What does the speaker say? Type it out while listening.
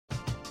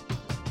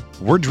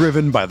We're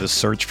driven by the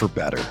search for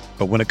better.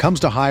 But when it comes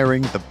to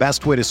hiring, the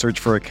best way to search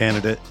for a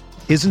candidate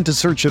isn't to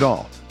search at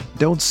all.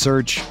 Don't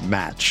search,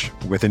 match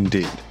with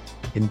Indeed.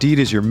 Indeed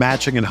is your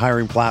matching and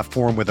hiring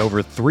platform with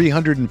over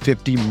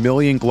 350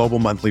 million global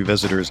monthly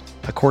visitors,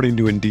 according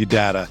to Indeed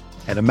data,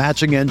 and a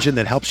matching engine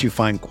that helps you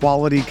find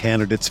quality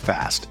candidates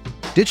fast.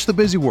 Ditch the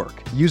busy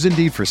work. Use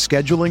Indeed for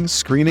scheduling,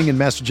 screening, and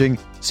messaging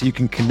so you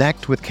can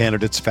connect with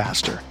candidates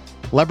faster.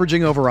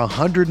 Leveraging over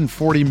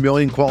 140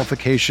 million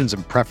qualifications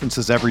and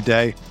preferences every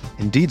day,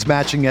 Indeed's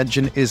matching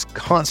engine is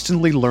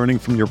constantly learning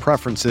from your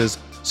preferences,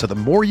 so the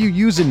more you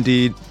use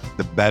Indeed,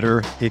 the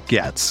better it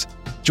gets.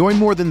 Join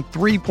more than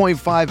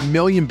 3.5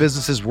 million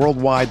businesses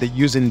worldwide that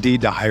use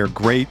Indeed to hire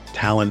great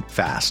talent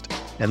fast.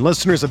 And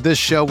listeners of this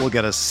show will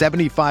get a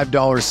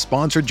 $75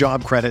 sponsored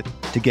job credit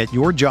to get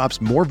your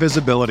jobs more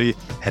visibility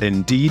at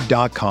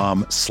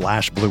Indeed.com/Blue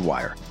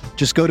Wire.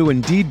 Just go to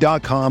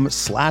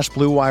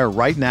Indeed.com/Blue Wire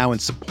right now and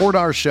support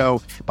our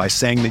show by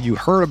saying that you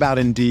heard about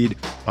Indeed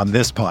on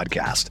this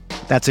podcast.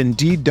 That's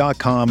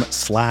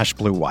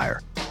Indeed.com/Blue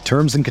Wire.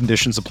 Terms and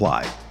conditions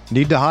apply.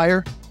 Need to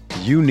hire?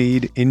 You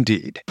need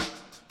Indeed.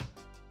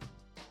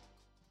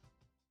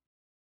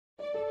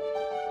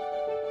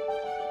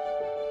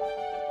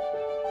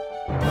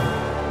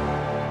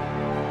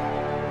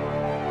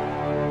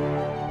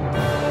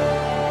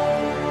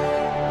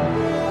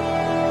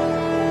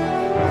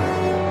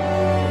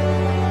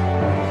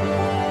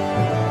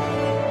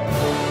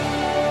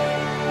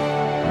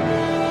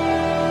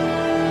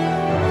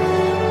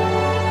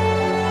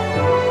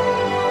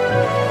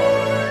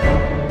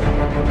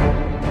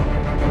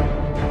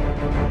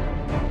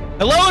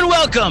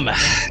 Welcome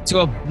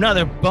to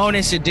another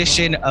bonus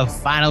edition of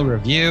Final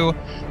Review,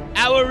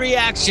 our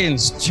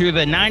reactions to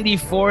the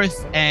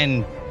 94th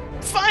and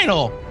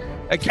final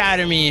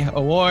Academy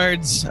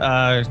Awards.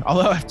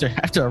 Although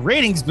after a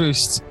ratings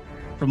boost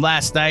from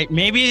last night,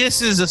 maybe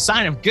this is a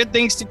sign of good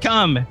things to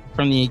come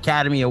from the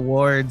Academy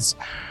Awards.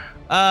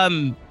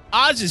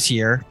 Oz is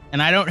here,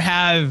 and I don't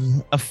have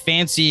a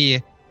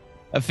fancy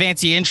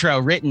intro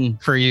written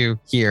for you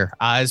here,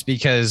 Oz,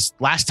 because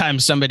last time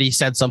somebody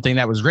said something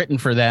that was written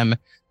for them,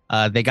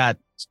 they got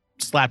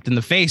slapped in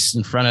the face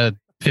in front of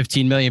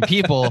 15 million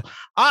people.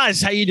 Oz,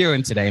 how you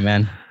doing today,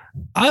 man?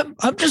 I'm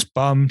just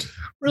bummed,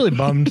 really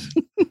bummed.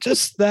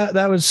 Just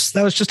that was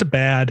just a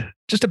bad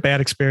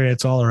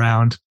experience all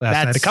around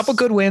last night. A couple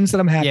good wins that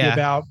I'm happy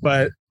about,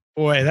 but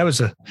boy, that was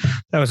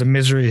a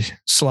misery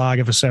slog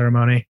of a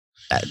ceremony.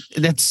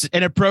 That's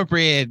an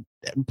appropriate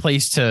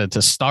place to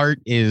start.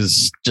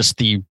 Is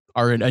just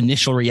our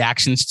initial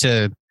reactions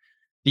to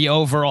the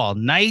overall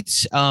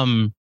night.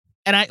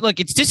 And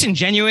it's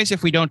disingenuous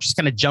if we don't just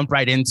kind of jump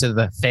right into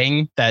the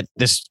thing that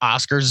this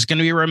Oscars is going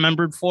to be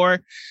remembered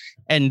for.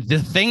 And the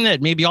thing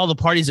that maybe all the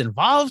parties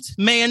involved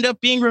may end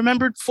up being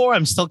remembered for.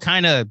 I'm still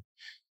kind of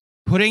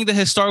putting the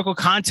historical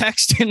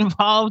context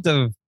involved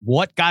of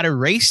what got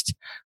erased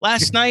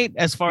last night.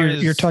 As far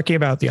as you're talking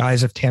about The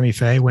Eyes of Tammy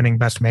Faye winning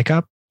Best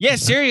Makeup. Yeah,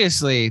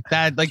 seriously.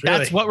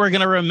 That's what we're going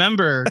to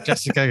remember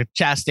Jessica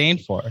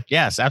Chastain for.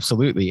 Yes,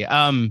 absolutely.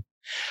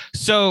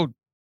 So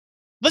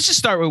let's just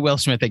start with Will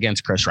Smith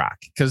against Chris Rock,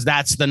 because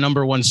that's the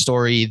number one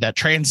story that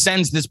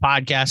transcends this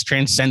podcast,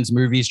 transcends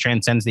movies,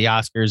 transcends the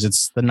Oscars.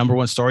 It's the number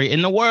one story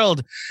in the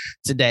world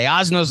today.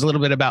 Oz knows a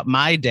little bit about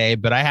my day,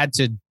 but I had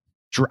to,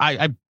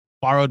 I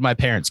borrowed my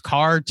parents'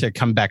 car to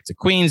come back to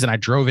Queens, and I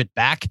drove it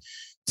back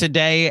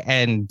today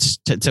and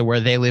to where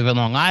they live in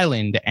Long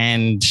Island,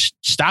 and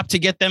stopped to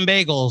get them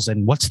bagels.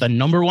 And what's the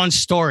number one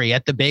story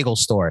at the bagel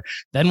store?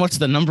 Then what's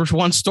the number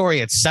one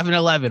story at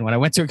 7-Eleven when I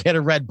went to get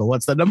a Red Bull?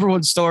 What's the number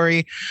one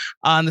story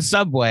on the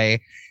subway?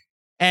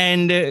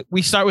 And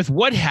we start with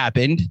what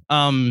happened.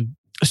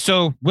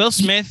 So Will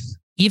Smith,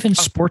 even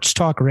sports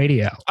talk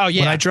radio. Oh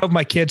yeah. When I drove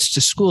my kids to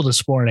school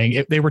this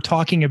morning, they were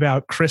talking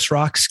about Chris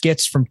Rock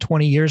skits from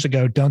 20 years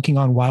ago, dunking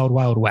on Wild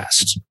Wild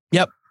West.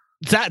 Yep.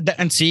 That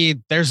and see,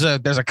 there's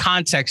a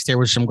context here,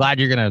 which I'm glad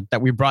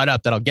that we brought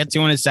up, that I'll get to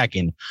in a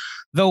second.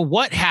 Though,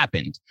 what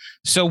happened?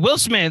 So Will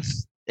Smith,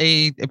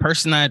 a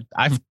person that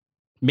I've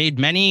made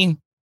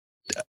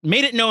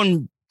it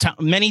known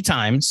many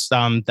times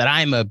that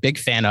I'm a big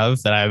fan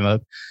of, that I'm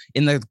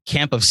in the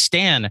camp of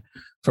stan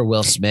for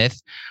Will Smith.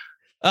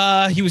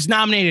 He was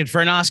nominated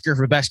for an Oscar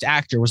for Best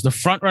Actor, was the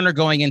front runner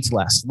going into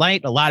last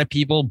night. A lot of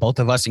people, both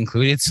of us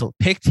included,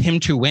 picked him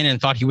to win and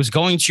thought he was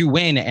going to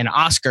win an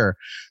Oscar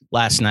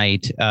last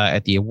night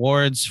at the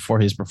awards for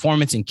his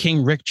performance in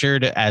King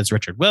Richard as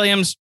Richard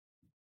Williams.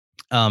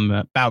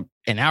 About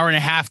an hour and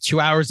a half, 2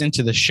 hours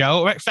into the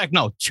show. In fact,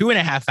 no,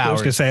 2.5 hours. I was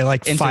going to say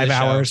like 5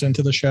 hours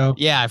into the show.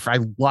 Yeah, I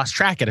lost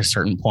track at a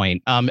certain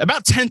point.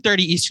 About 10:30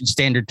 Eastern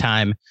Standard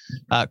Time,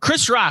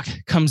 Chris Rock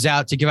comes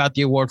out to give out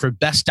the award for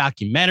Best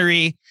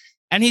Documentary,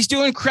 and he's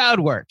doing crowd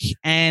work.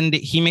 And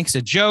he makes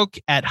a joke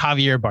at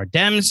Javier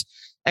Bardem's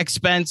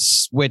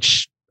expense,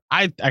 which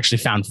I actually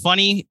found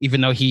funny,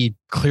 even though he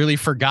clearly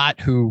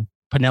forgot who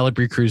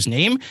Penelope Cruz's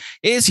name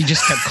is. He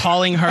just kept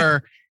calling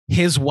her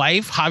his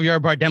wife,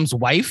 Javier Bardem's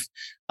wife,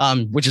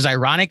 which is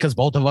ironic because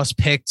both of us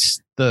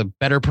picked the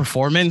better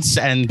performance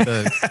and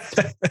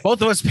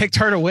both of us picked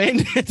her to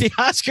win at the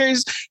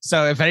Oscars.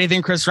 So if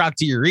anything, Chris Rock,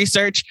 do your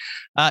research.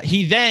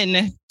 He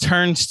then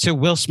turns to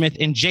Will Smith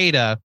and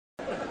Jada.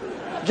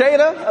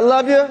 Jada, I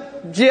love you.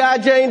 G.I.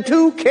 Jane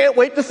 2, can't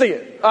wait to see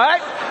it. All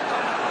right?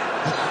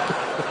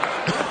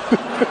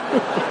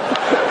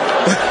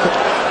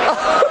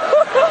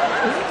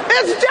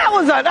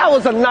 That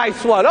was a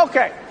nice one.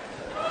 Okay.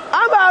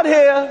 I'm out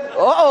here.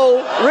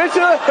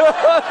 Richard.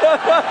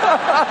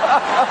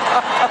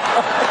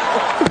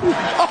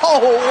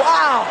 Oh,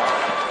 wow.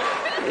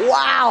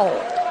 Wow.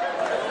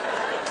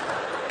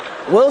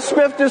 Will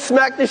Smith just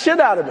smacked the shit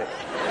out of me.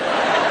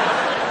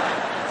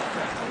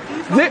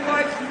 Keep my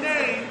wife's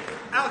name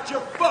out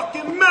your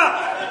fucking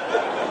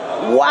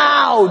mouth.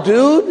 Wow,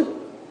 dude.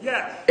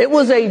 Yes. It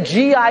was a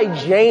G.I.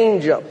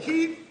 Jane jump.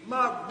 Keep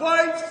my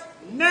wife's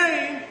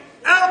name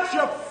out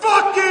your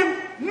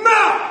fucking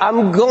mouth!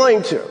 I'm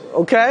going to,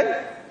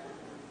 okay?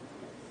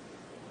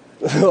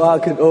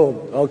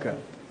 Okay.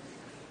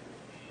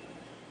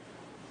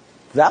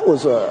 That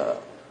was a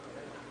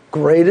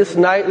greatest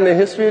night in the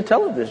history of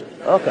television.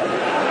 Okay.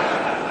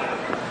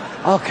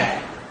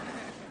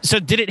 So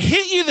did it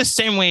hit you the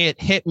same way it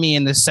hit me,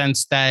 in the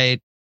sense that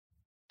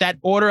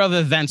order of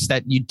events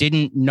that you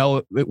didn't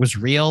know it was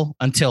real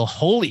until,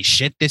 holy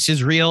shit, this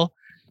is real?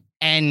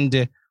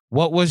 And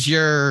what was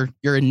your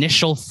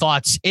initial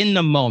thoughts in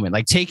the moment?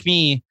 Like, take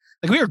me,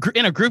 like, we were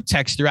in a group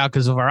text throughout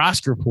because of our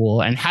Oscar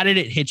pool. And how did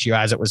it hit you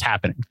as it was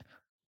happening?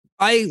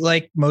 I,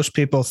 like most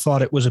people,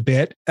 thought it was a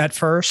bit at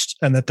first,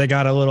 and that they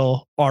got a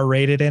little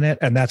R-rated in it,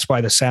 and that's why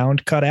the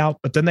sound cut out.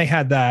 But then they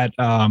had that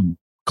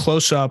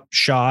close-up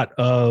shot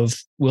of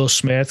Will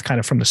Smith kind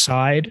of from the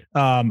side,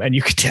 and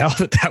you could tell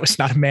that was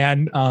not a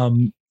man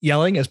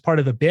yelling as part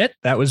of the bit.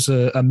 That was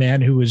a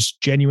man who was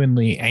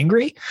genuinely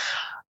angry.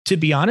 To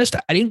be honest,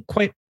 I didn't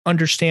quite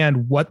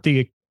understand what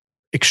the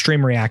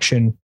extreme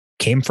reaction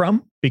came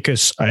from,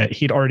 because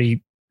he'd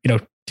already,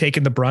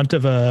 taken the brunt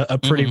of a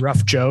pretty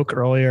rough joke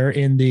earlier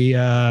in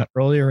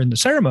the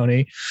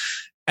ceremony.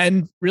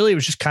 And really, it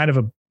was just kind of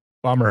a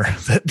bummer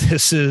that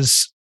this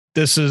is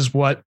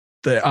what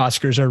the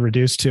Oscars are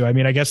reduced to. I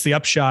mean, I guess the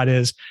upshot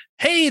is,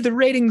 hey, the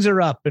ratings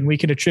are up, and we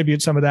can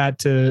attribute some of that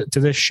to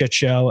this shit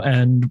show.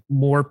 And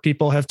more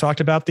people have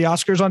talked about the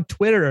Oscars on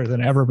Twitter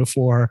than ever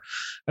before,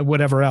 and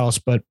whatever else.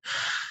 But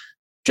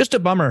just a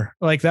bummer.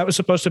 Like, that was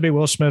supposed to be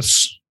Will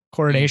Smith's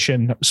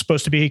coronation. It was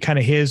supposed to be kind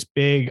of his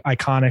big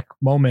iconic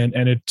moment,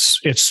 and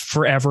it's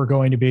forever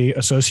going to be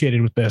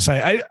associated with this.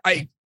 I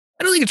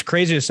don't think it's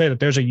crazy to say that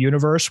there's a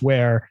universe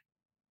where,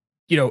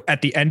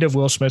 at the end of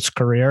Will Smith's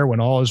career, when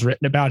all is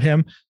written about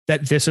him,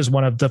 that this is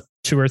one of the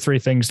 2 or 3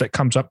 things that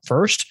comes up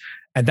first.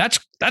 And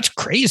that's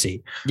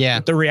crazy. Yeah.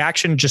 But the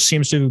reaction just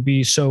seems to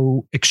be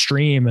so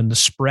extreme, and the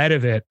spread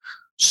of it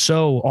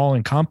so all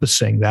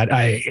encompassing, that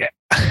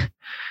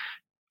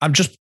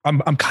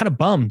I'm kind of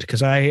bummed,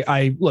 because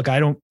I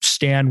don't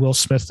stand Will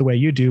Smith the way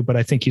you do, but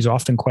I think he's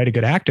often quite a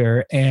good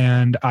actor.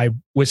 And I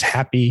was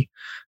happy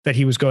that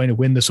he was going to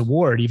win this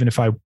award, even if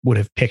I would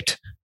have picked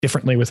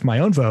differently with my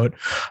own vote.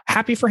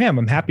 Happy for him.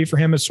 I'm happy for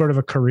him as sort of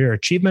a career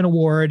achievement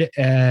award.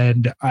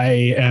 And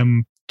I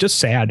am just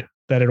sad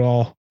that it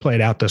all played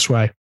out this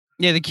way.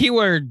 Yeah. The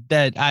keyword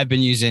that I've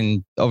been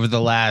using over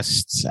the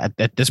last,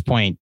 at this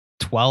point,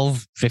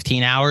 12,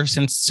 15 hours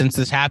since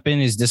this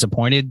happened, is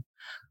disappointed.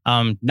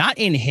 Not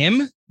in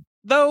him,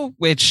 though,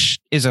 which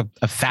is a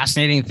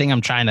fascinating thing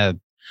I'm trying to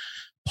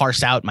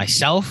parse out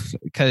myself,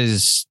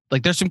 because,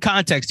 like, there's some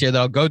context here that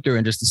I'll go through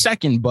in just a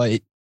second,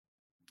 but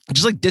I'm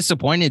just, like,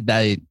 disappointed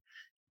that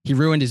he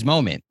ruined his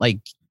moment. Like,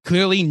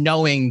 clearly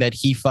knowing that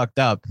he fucked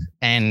up,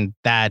 and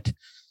that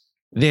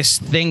this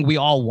thing we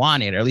all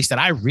wanted, or at least that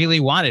I really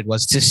wanted,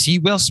 was to see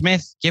Will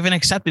Smith give an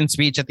acceptance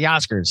speech at the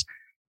Oscars.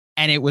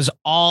 And it was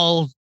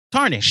all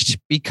tarnished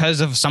because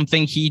of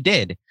something he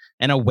did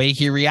and a way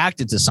he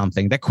reacted to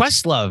something. That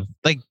Questlove,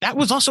 like, that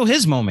was also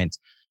his moment.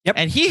 Yep.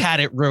 And he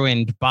had it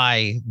ruined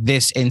by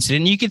this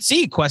incident. You could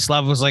see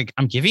Questlove was like,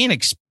 I'm giving an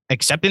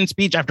acceptance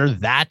speech after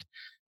that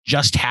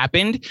just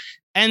happened.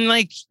 And,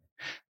 like,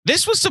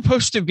 this was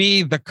supposed to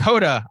be the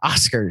Coda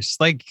Oscars.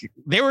 Like,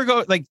 they were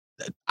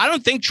I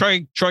don't think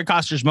Troy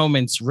Koster's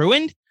moment's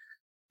ruined,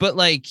 but,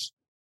 like,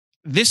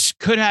 this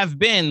could have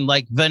been,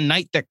 like, the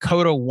night that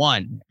Coda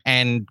won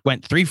and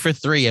went 3 for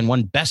 3 and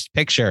won Best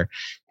Picture.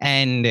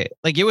 And,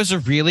 like, it was a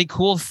really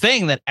cool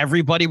thing that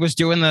everybody was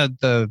doing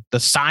the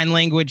sign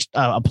language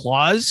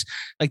applause.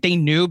 Like, they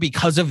knew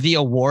because of the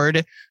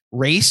award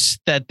race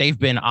that they've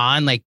been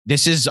on, like,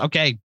 this is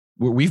okay.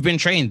 We've been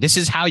trained. This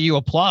is how you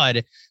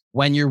applaud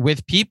when you're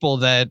with people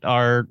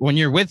when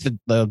you're with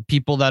the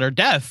people that are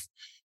deaf.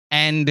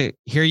 And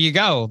here you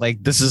go.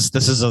 Like, this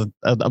is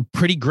a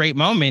pretty great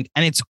moment,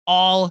 and it's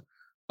all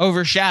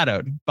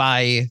overshadowed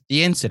by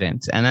the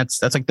incident. And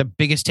that's like the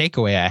biggest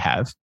takeaway I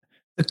have.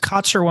 The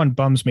Kotzer one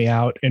bums me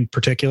out in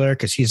particular,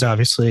 because he's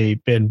obviously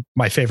been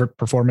my favorite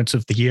performance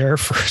of the year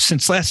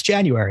since last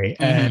January.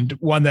 Mm-hmm. And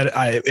one that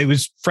it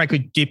was frankly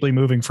deeply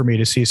moving for me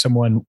to see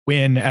someone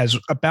win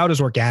about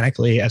as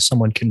organically as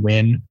someone can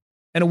win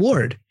an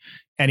award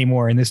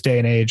anymore in this day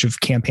and age of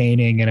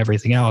campaigning and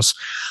everything else.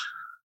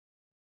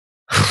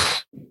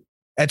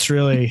 I'm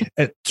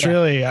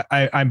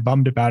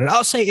bummed about it.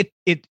 I'll say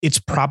it's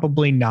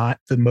probably not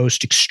the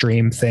most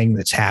extreme thing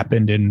that's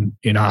happened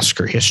in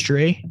Oscar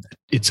history.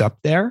 It's up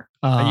there.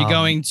 Are you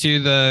going to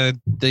the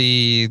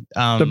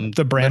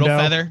Brando little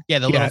feather? Yeah,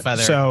 the little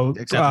feather. So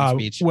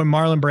when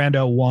Marlon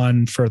Brando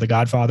won for The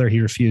Godfather, he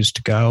refused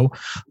to go.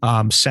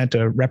 Sent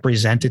a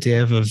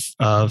representative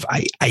of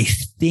I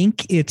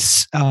think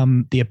it's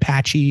the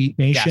Apache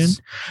Nation.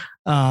 Yes.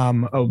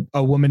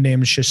 A woman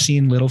named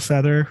Shaseen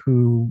Littlefeather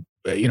who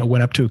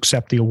went up to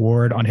accept the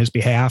award on his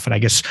behalf. And I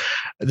guess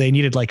they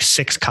needed like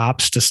 6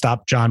 cops to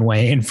stop John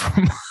Wayne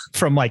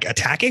from like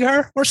attacking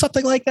her or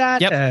something like that.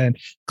 Yep. And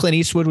Clint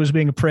Eastwood was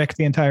being a prick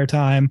the entire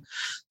time.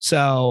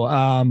 So,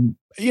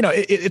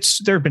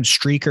 there have been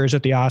streakers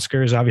at the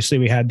Oscars. Obviously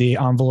we had the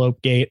envelope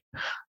gate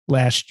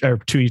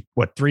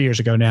 3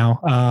 years ago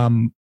now.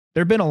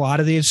 There've been a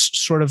lot of these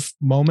sort of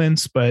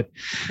moments, but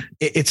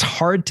it's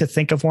hard to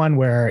think of one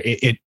where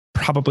it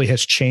probably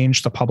has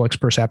changed the public's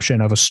perception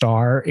of a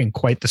star in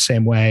quite the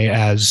same way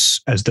as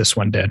this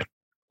one did.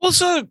 Well,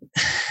 so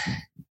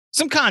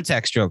some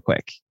context real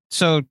quick.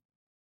 So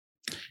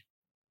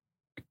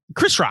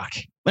Chris Rock,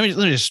 let me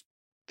just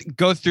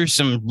go through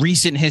some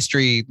recent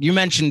history. You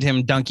mentioned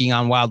him dunking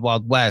on Wild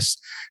Wild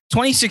West.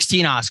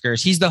 2016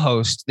 Oscars, he's the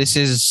host. This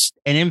is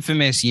an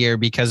infamous year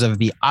because of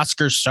the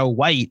Oscars So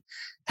White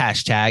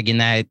hashtag, in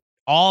that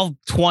all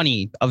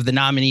 20 of the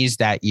nominees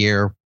that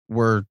year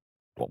were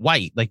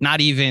white, like not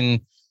even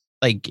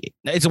like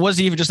it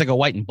wasn't even just like a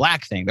white and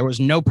black thing. There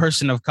was no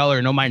person of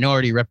color, no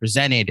minority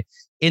represented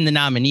in the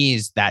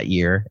nominees that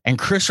year. And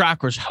Chris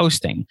Rock was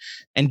hosting,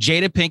 and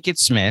Jada Pinkett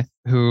Smith,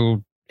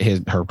 who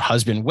her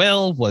husband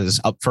Will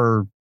was up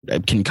for a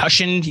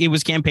concussion he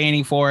was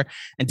campaigning for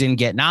and didn't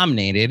get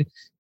nominated.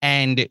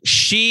 And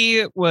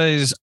she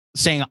was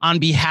saying on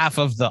behalf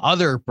of the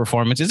other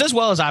performances, as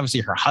well as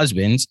obviously her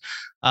husband's,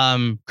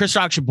 Chris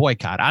Rock should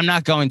boycott. I'm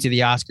not going to the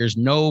Oscars.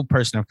 No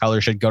person of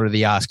color should go to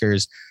the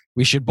Oscars.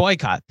 We should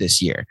boycott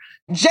this year.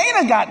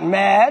 Jada got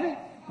mad.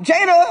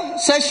 Jada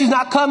says she's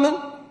not coming,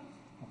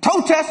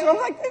 protesting. I'm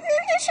like,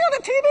 is she on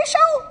a TV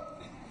show?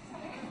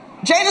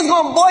 Jada's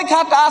going to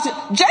boycott the Oscars.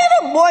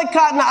 Jada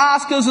boycotting the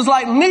Oscars is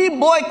like me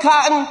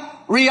boycotting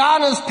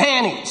Rihanna's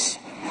panties.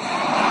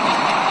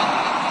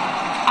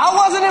 I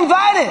wasn't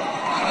invited.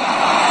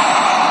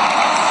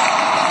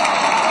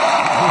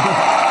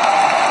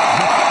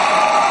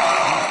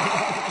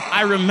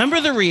 I remember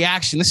the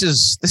reaction. This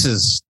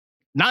is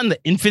not in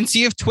the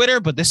infancy of Twitter,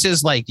 but this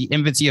is like the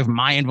infancy of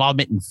my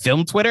involvement in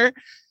film Twitter.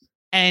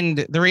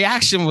 And the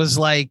reaction was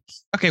like,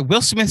 okay,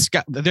 Will Smith's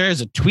there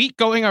is a tweet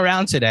going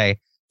around today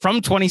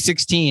from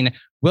 2016.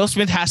 Will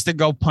Smith has to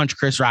go punch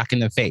Chris Rock in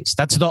the face.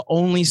 That's the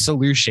only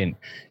solution.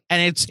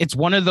 And it's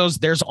one of those,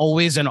 there's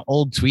always an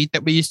old tweet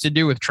that we used to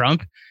do with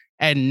Trump.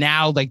 And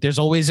now like there's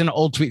always an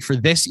old tweet for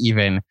this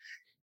even.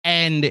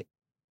 And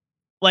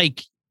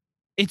like,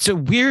 it's a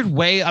weird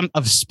way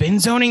of spin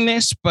zoning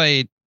this,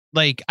 but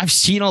like I've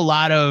seen a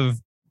lot of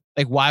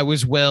like, why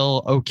was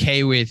Will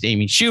okay with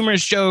Amy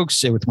Schumer's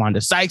jokes, with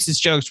Wanda Sykes'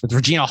 jokes, with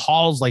Regina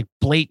Hall's like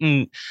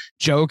blatant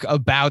joke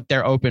about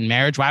their open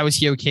marriage? Why was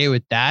he okay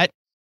with that?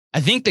 I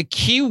think the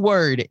key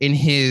word in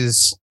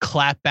his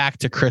clap back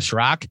to Chris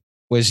Rock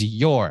was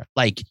your,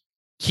 like,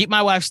 keep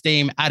my wife's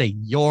name out of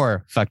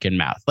your fucking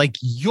mouth. Like,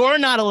 you're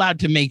not allowed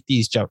to make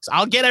these jokes.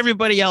 I'll get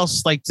everybody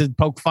else like to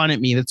poke fun at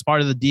me. That's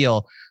part of the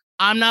deal.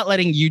 I'm not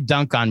letting you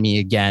dunk on me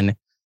again.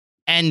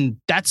 And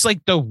that's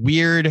like the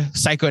weird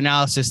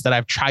psychoanalysis that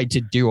I've tried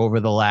to do over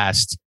the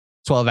last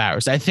 12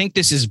 hours. I think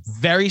this is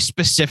very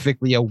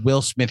specifically a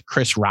Will Smith,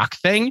 Chris Rock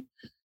thing.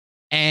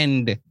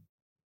 And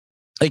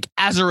like,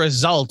 as a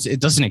result, it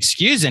doesn't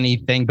excuse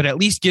anything, but at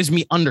least gives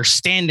me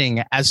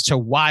understanding as to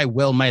why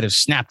Will might have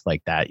snapped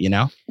like that, you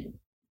know?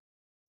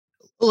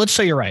 Well, let's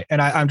say you're right.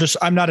 And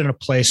I'm not in a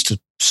place to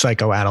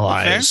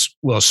psychoanalyze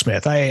Will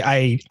Smith.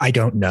 I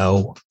don't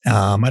know.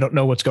 I don't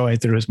know what's going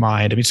through his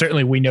mind. I mean,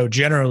 certainly we know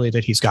generally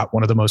that he's got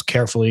one of the most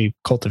carefully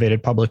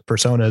cultivated public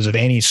personas of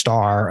any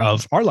star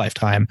of our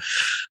lifetime.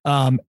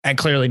 And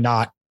clearly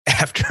not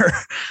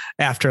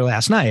after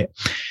last night.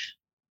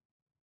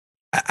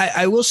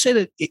 I will say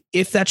that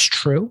if that's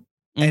true,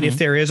 and if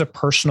there is a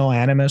personal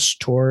animus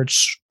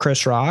towards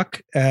Chris Rock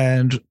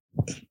and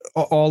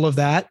all of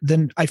that,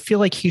 then I feel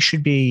like he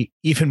should be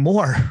even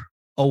more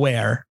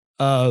aware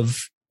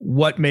of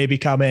what may be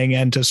coming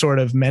and to sort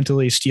of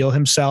mentally steel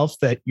himself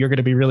that you're going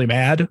to be really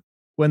mad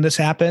when this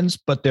happens,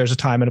 but there's a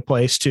time and a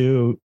place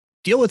to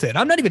deal with it.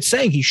 I'm not even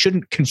saying he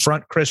shouldn't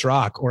confront Chris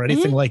Rock or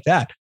anything like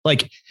that.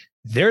 Like,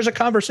 there's a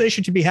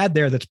conversation to be had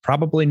there that's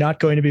probably not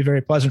going to be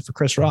very pleasant for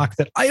Chris Rock.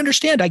 That I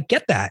understand. I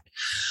get that.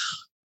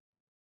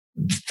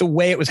 The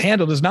way it was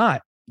handled is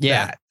not.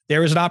 Yeah. That.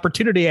 There was an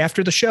opportunity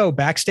after the show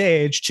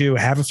backstage to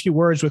have a few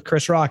words with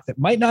Chris Rock that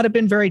might not have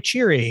been very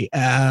cheery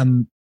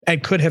and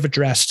could have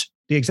addressed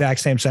the exact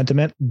same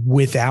sentiment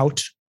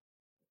without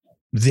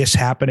this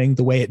happening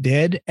the way it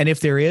did. And if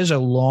there is a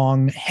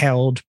long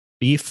held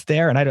beef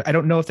there. And I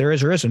don't know if there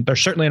is or isn't.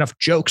 There's certainly enough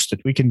jokes that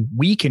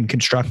we can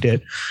construct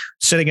it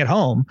sitting at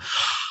home.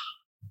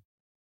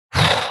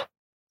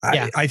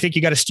 I think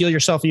you got to steel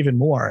yourself even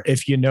more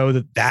if you know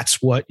that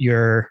that's what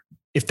you're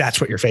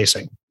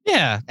facing.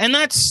 Yeah. And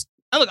that's,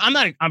 look,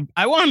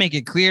 I want to make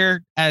it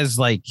clear as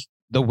like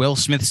the Will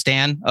Smith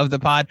stan of the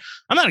pod.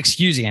 I'm not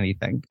excusing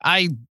anything.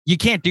 You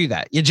can't do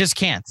that. You just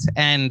can't.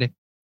 And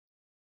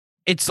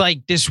it's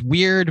like this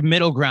weird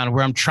middle ground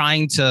where I'm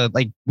trying to,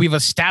 like, we've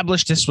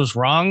established this was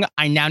wrong.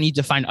 I now need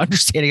to find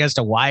understanding as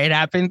to why it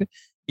happened.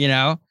 You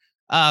know,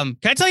 can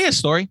I tell you a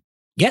story?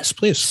 Yes,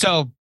 please.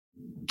 So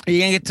you're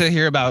going to get to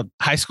hear about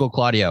high school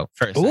Claudio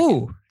first.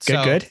 Ooh,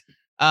 good.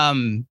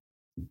 I'm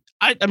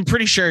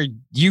pretty sure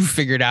you've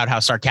figured out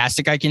how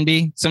sarcastic I can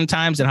be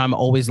sometimes and how I'm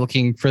always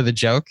looking for the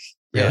joke.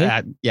 Really?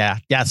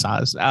 Yes,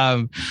 Oz.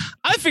 I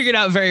figured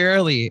out very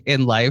early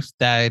in life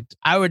that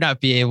I would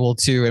not be able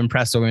to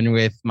impress women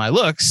with my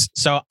looks.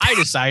 So I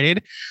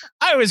decided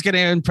I was going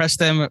to impress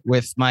them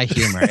with my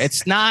humor.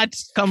 It's not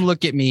come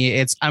look at me.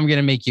 It's I'm going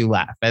to make you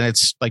laugh. And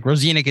it's like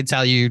Rosina can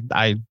tell you,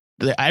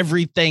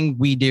 everything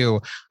we do,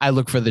 I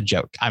look for the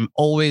joke. I'm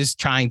always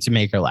trying to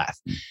make her laugh.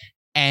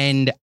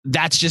 And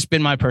that's just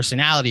been my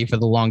personality for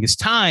the longest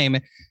time.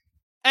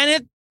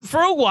 And for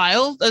a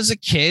while, as a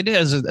kid,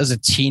 as a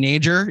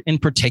teenager in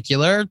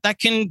particular, that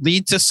can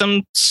lead to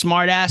some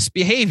smart ass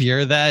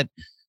behavior that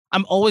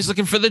I'm always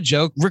looking for the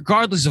joke,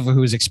 regardless of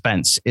whose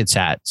expense it's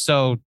at.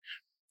 So I'm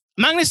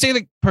not going to say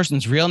the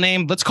person's real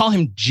name. Let's call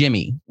him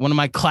Jimmy, one of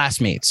my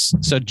classmates.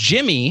 So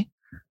Jimmy,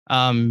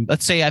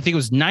 let's say I think it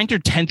was 9th or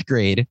 10th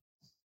grade.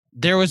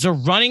 There was a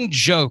running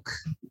joke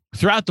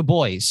throughout the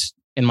boys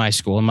in my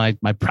school, in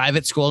my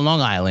private school in Long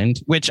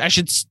Island, which I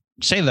should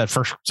say that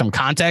for some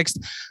context.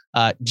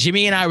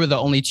 Jimmy and I were the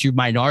only two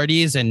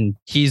minorities, and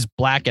he's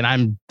black and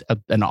I'm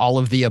an all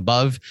of the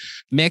above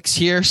mix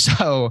here.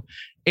 So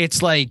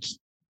it's like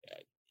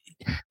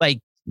a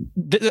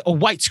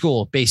white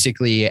school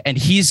basically. And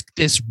he's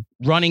this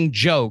running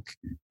joke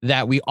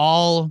that we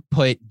all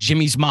put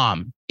Jimmy's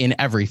mom in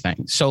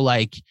everything. So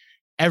like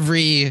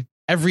every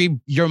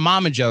your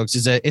mama jokes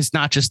it's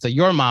not just the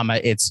your mama,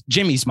 it's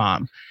Jimmy's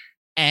mom.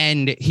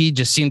 And he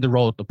just seemed to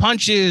roll with the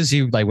punches.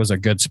 He like was a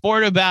good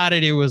sport about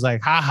it. It was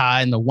like, haha.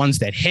 And the ones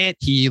that hit,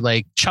 he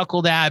like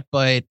chuckled at,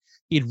 but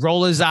he'd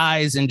roll his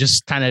eyes and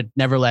just kind of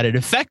never let it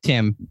affect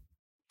him.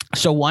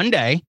 So one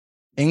day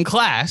in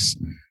class,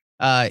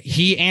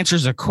 he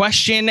answers a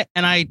question.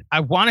 And I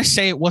want to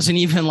say it wasn't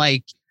even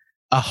like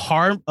a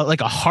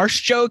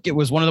harsh joke. It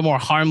was one of the more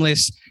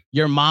harmless,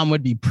 your mom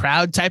would be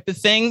proud type of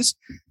things.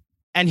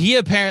 And he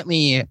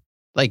apparently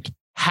like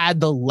had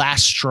the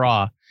last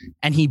straw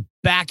and he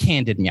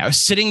backhanded me. I was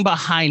sitting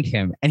behind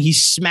him and he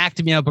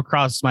smacked me up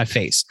across my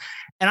face.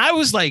 And I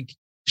was like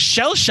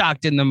shell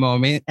shocked in the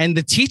moment. And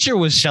the teacher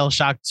was shell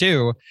shocked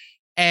too.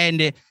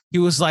 And he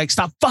was like,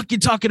 stop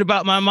fucking talking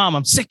about my mom.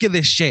 I'm sick of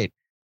this shit.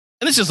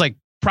 And this is like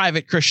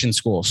private Christian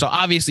school. So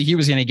obviously he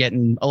was going to get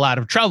in a lot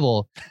of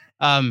trouble.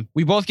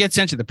 We both get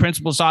sent to the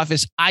principal's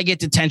office. I get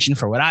detention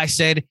for what I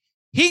said.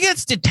 He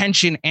gets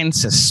detention and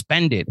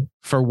suspended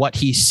for what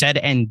he said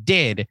and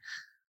did.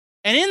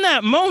 And in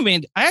that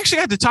moment, I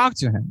actually got to talk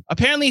to him.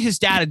 Apparently his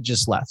dad had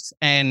just left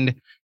and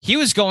he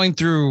was going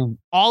through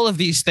all of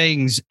these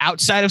things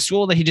outside of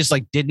school that he just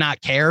like did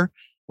not care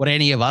what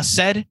any of us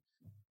said.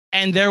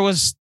 And there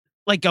was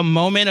like a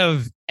moment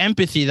of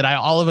empathy that I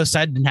all of a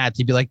sudden had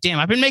to be like, damn,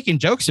 I've been making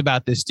jokes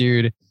about this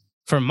dude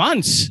for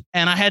months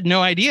and I had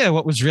no idea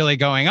what was really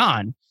going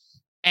on.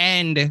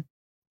 And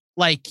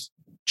like,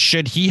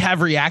 should he have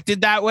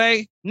reacted that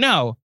way?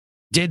 No.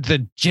 Did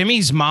the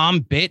Jimmy's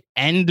mom bit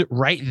end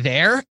right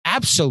there?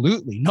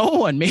 Absolutely. No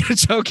one made a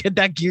joke at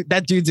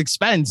that dude's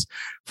expense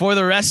for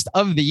the rest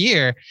of the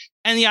year.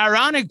 And the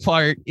ironic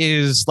part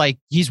is like,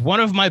 he's one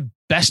of my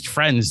best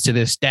friends to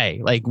this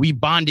day. Like we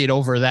bonded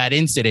over that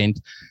incident.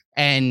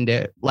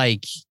 And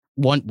like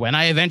when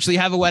I eventually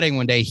have a wedding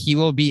one day, he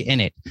will be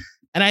in it.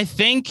 And I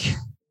think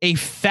a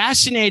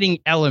fascinating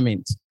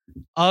element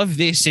of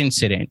this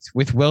incident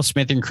with Will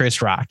Smith and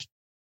Chris Rock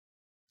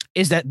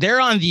is that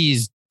they're on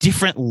these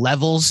different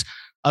levels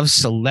of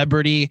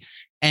celebrity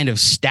and of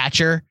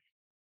stature.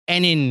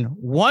 And in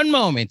one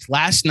moment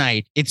last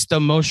night, it's the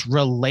most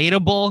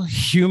relatable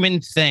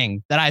human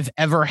thing that I've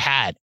ever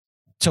had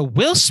to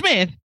Will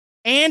Smith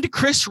and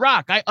Chris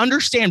Rock. I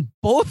understand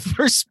both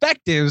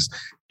perspectives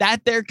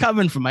that they're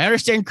coming from. I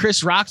understand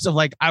Chris Rock's of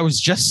like, I was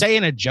just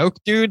saying a joke,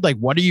 dude. Like,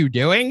 what are you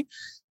doing?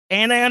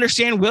 And I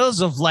understand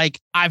Will's of like,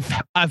 I've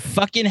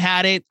fucking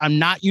had it. I'm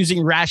not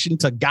using ration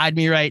to guide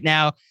me right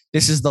now.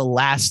 This is the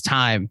last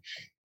time.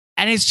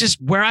 And it's just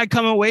where I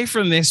come away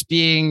from this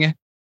being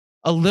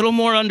a little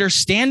more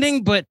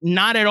understanding, but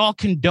not at all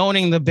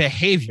condoning the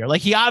behavior.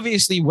 Like he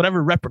obviously,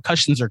 whatever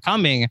repercussions are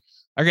coming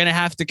are going to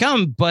have to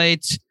come.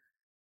 But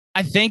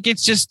I think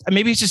it's just,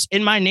 maybe it's just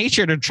in my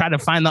nature to try to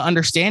find the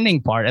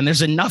understanding part. And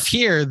there's enough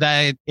here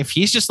that if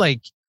he's just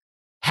like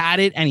had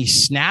it and he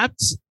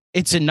snapped,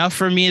 it's enough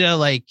for me to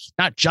like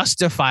not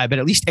justify, but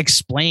at least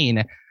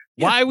explain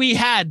why we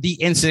had the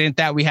incident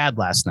that we had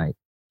last night.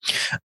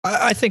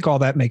 I think all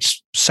that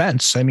makes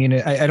sense. I mean,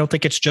 I don't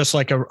think it's just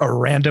like a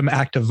random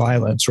act of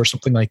violence or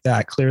something like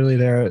that. Clearly,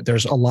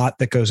 there's a lot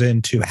that goes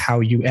into how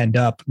you end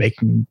up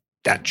making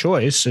that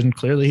choice. And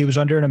clearly he was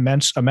under an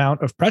immense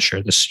amount of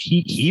pressure.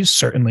 He's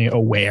certainly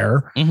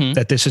aware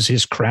that this is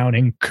his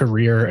crowning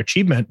career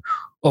achievement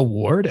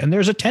award. And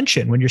there's a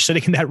tension when you're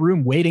sitting in that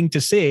room waiting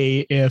to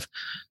see if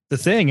the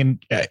thing,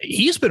 and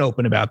he's been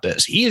open about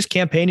this. He is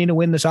campaigning to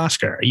win this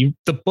Oscar.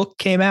 The book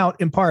came out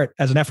in part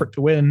as an effort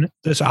to win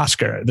this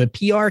Oscar. The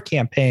PR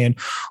campaign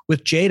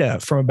with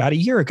Jada from about a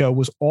year ago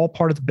was all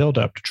part of the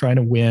buildup to trying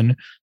to win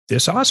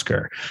this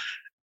Oscar.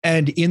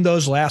 And in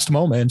those last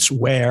moments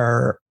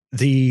where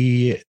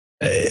it's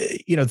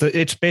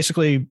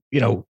basically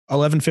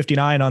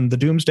 11:59 on the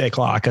doomsday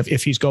clock of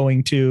if he's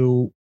going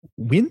to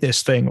win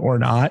this thing or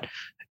not,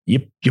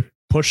 you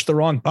push the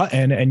wrong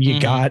button and you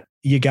got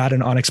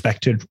an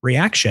unexpected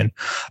reaction.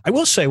 I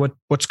will say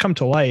what's come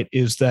to light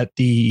is that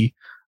the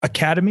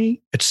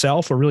Academy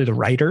itself, or really the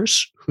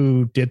writers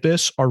who did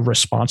this, are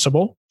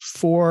responsible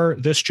for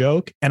this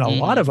joke and a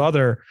lot of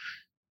other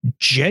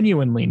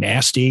genuinely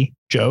nasty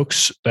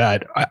jokes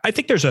that I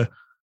think there's an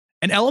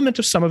element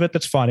of some of it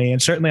that's funny.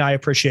 And certainly I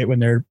appreciate when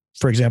they're,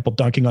 for example,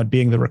 dunking on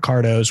Being the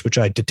Ricardos, which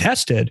I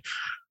detested,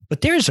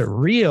 but there's a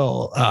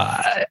real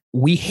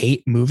we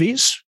hate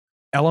movies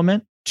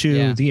element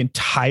to the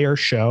entire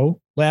show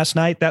last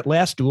night. That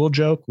last duel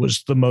joke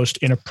was the most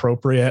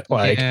inappropriate,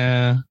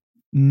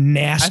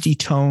 nasty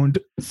toned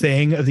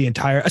thing of the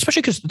entire,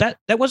 especially because that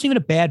wasn't even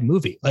a bad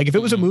movie. Like if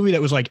it was a movie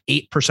that was like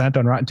 8%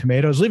 on Rotten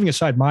Tomatoes, leaving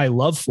aside my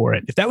love for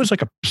it, if that was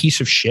like a piece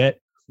of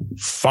shit,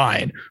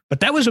 fine. But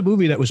that was a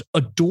movie that was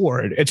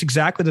adored. It's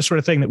exactly the sort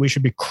of thing that we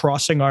should be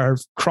crossing our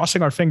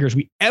fingers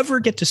we ever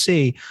get to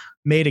see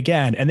made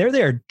again. And they're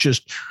there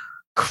just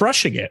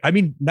crushing it. I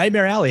mean,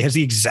 Nightmare Alley has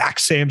the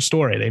exact same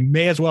story. They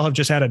may as well have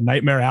just had a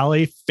Nightmare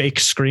Alley fake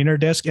screener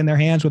disc in their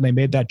hands when they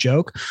made that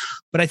joke.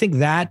 But I think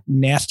that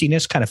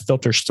nastiness kind of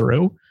filters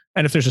through.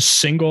 And if there's a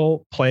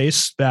single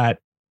place that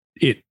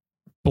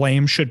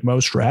blame should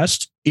most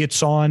rest,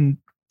 it's on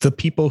the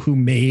people who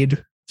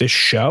made this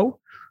show,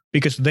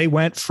 because they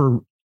went for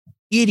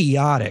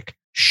idiotic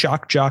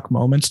shock jock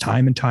moments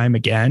time and time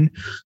again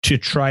to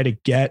try to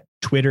get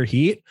Twitter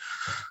heat.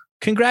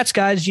 Congrats,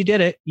 guys. You did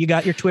it. You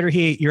got your Twitter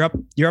heat. You're up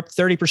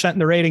 30% in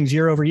the ratings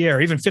year over year,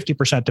 even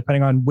 50%,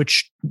 depending on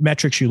which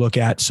metrics you look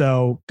at.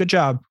 So good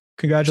job.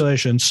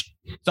 Congratulations.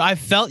 So I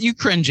felt you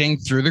cringing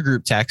through the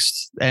group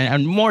text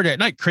and more,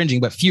 not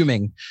cringing, but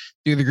fuming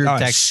through the group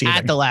text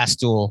at the last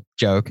duel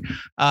joke.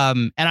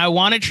 And I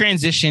want to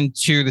transition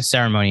to the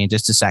ceremony in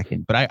just a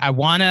second, but I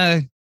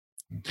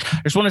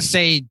just want to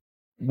say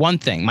one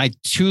thing. My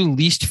two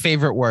least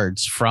favorite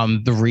words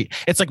from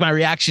it's like my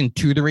reaction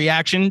to the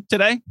reaction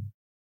today.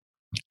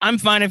 I'm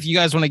fine if you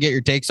guys want to get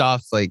your takes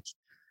off. Like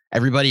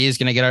everybody is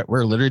going to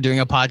we're literally doing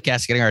a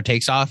podcast, getting our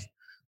takes off.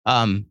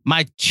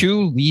 My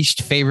two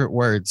least favorite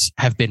words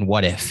have been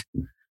what if.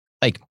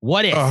 Like,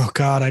 what if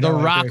The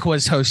Rock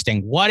was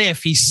hosting? What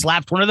if he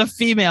slapped one of the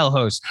female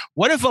hosts?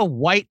 What if a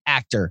white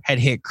actor had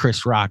hit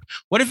Chris Rock?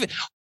 What if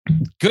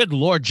good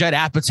Lord, Judd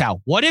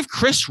Apatow. What if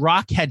Chris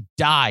Rock had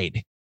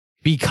died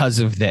because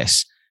of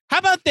this? How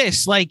about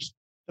this? Like,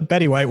 the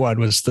Betty White one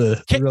was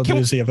the real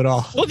doozy of it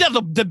all. Well,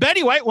 the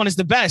Betty White one is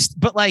the best,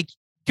 but like,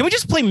 can we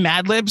just play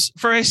Mad Libs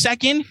for a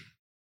second?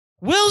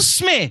 Will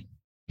Smith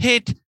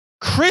hit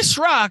Chris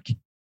Rock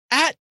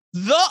at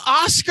the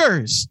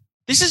Oscars.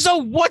 This is a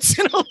once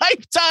in a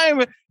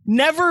lifetime,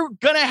 never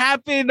gonna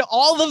happen.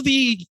 All of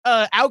the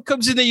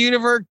outcomes in the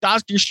universe,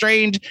 Doctor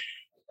Strange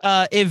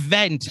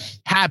event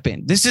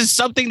happened. This is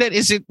something that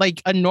isn't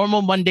like a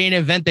normal mundane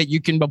event that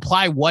you can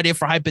apply what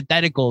if or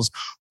hypotheticals.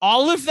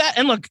 All of that.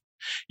 And look,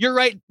 you're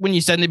right when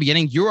you said in the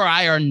beginning, you or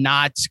I are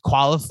not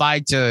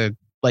qualified to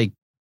like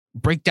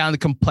break down the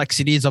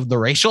complexities of the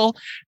racial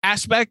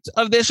aspect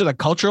of this or the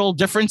cultural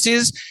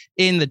differences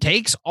in the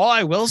takes. All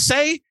I will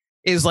say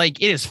is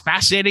like, it is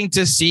fascinating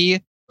to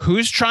see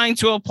who's trying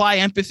to apply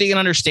empathy and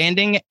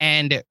understanding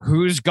and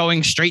who's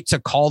going straight to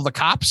call the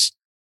cops.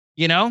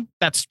 You know,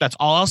 that's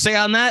all I'll say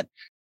on that.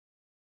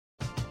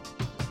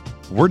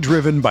 We're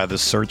driven by the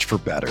search for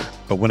better.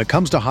 But when it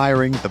comes to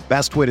hiring, the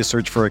best way to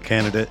search for a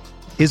candidate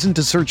isn't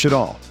to search at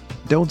all.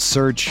 Don't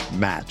search,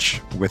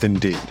 match with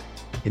Indeed.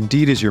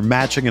 Indeed is your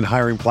matching and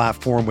hiring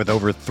platform with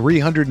over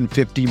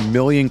 350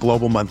 million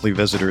global monthly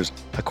visitors,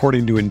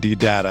 according to Indeed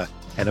data,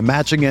 and a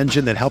matching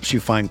engine that helps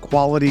you find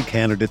quality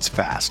candidates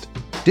fast.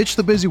 Ditch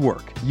the busy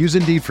work. Use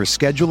Indeed for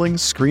scheduling,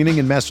 screening,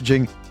 and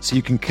messaging so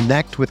you can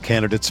connect with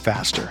candidates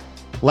faster.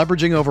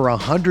 Leveraging over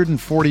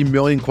 140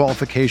 million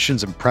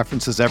qualifications and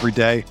preferences every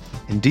day,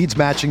 Indeed's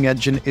matching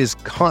engine is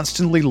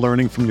constantly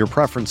learning from your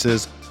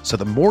preferences, so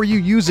the more you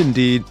use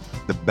Indeed,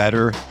 the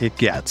better it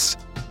gets.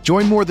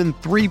 Join more than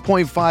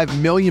 3.5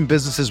 million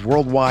businesses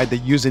worldwide that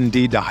use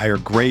Indeed to hire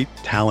great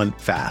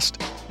talent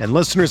fast. And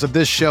listeners of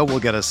this show will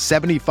get a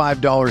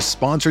 $75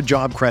 sponsored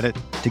job credit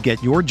to get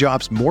your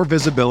jobs more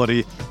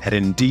visibility at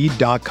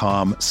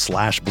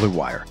Indeed.com/Blue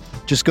Wire.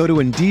 Just go to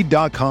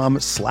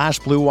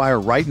Indeed.com/Blue Wire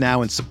right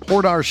now and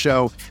support our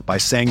show by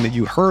saying that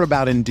you heard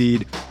about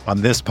Indeed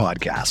on this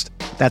podcast.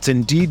 That's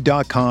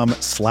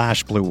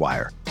Indeed.com/Blue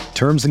Wire.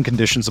 Terms and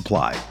conditions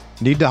apply.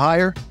 Need to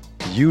hire?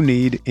 You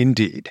need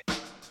Indeed.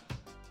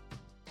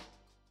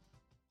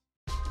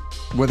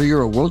 Whether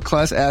you're a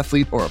world-class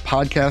athlete or a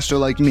podcaster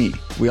like me,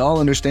 we all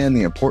understand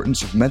the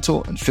importance of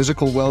mental and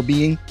physical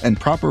well-being and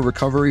proper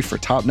recovery for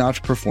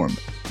top-notch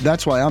performance.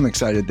 That's why I'm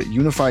excited that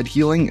Unified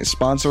Healing is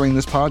sponsoring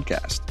this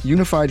podcast.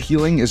 Unified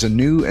Healing is a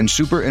new and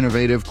super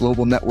innovative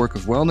global network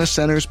of wellness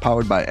centers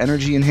powered by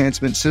Energy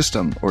Enhancement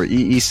System, or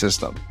EE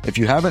System. If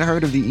you haven't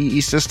heard of the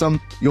EE System,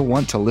 you'll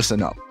want to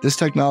listen up. This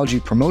technology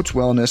promotes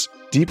wellness,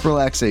 deep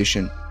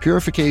relaxation,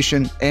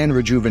 purification, and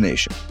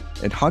rejuvenation.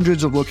 At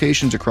hundreds of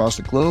locations across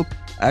the globe,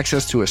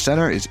 access to a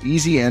center is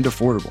easy and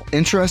affordable.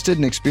 Interested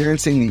in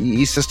experiencing the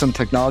EE System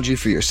technology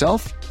for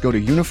yourself? Go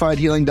to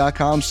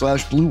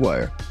unifiedhealing.com/Blue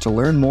Wire to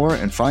learn more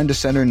and find a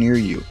center near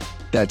you.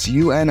 That's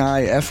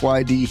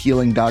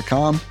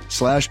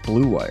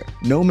UNIFYDhealing.com/Blue Wire.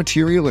 No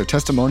material or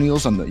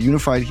testimonials on the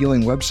Unified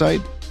Healing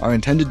website are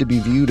intended to be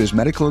viewed as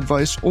medical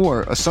advice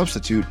or a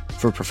substitute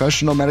for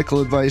professional medical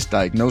advice,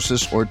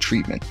 diagnosis, or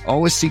treatment.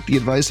 Always seek the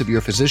advice of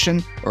your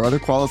physician or other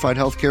qualified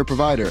healthcare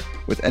provider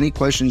with any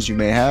questions you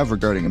may have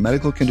regarding a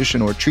medical condition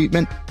or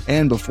treatment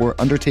and before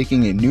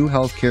undertaking a new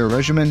healthcare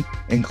regimen,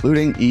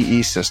 including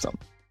EE System.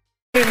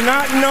 Did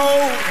not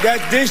know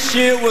that this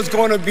year was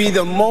going to be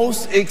the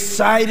most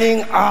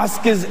exciting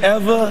Oscars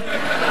ever.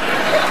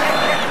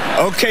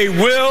 Okay,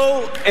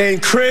 Will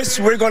and Chris,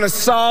 we're going to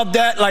solve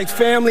that like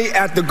family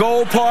at the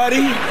gold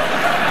party.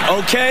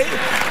 Okay?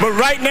 But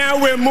right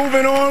now we're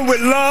moving on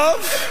with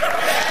love.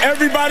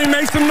 Everybody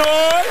make some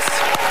noise.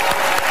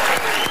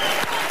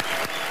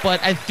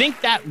 But I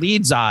think that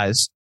leads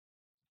us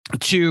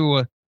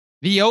to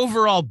the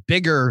overall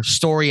bigger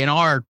story in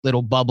our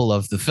little bubble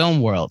of the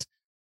film world.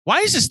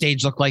 Why does the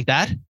stage look like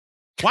that?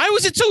 Why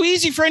was it so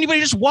easy for anybody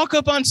to just walk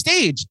up on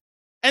stage?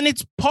 And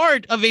it's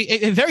part of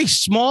a very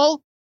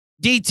small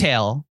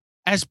detail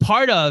as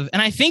part of,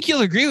 and I think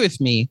you'll agree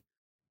with me,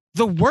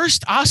 the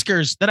worst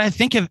Oscars that I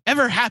think have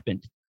ever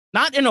happened.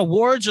 Not in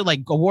awards or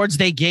like awards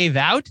they gave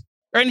out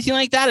or anything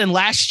like that. And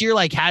last year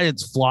like had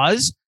its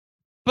flaws,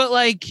 but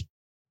like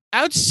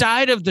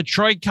outside of the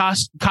Troy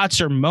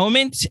Kotsur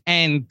moment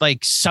and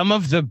like some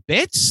of the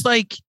bits,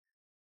 like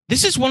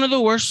this is one of the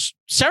worst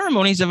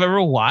ceremonies I've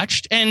ever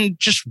watched and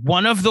just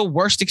one of the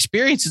worst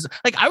experiences.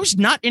 Like I was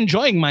not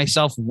enjoying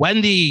myself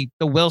when the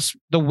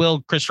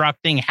Will Chris Rock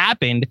thing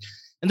happened.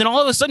 And then all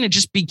of a sudden it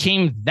just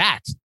became that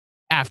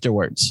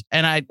afterwards.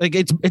 And I like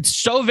it's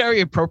so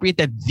very appropriate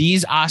that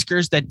these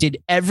Oscars that did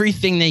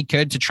everything they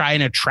could to try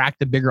and attract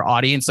the bigger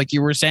audience, like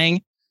you were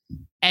saying.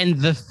 And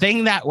the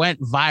thing that went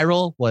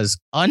viral was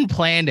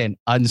unplanned and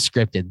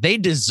unscripted. They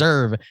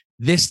deserve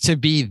this to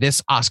be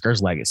this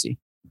Oscars legacy.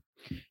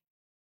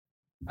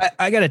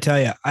 I got to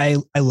tell you, I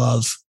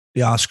love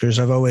the Oscars.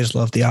 I've always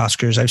loved the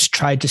Oscars. I've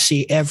tried to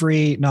see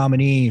every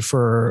nominee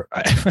for,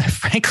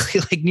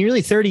 frankly, like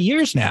nearly 30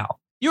 years now.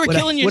 You were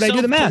killing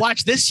yourself to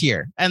watch this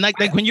year. And like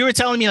when you were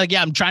telling me like,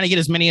 yeah, I'm trying to get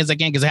as many as I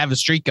can because I have a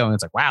streak going.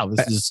 It's like, wow,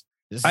 this is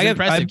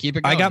impressive. Keep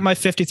it going. I got my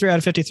 53 out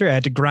of 53. I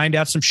had to grind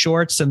out some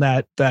shorts and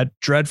that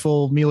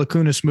dreadful Mila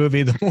Kunis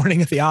movie, the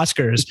morning of the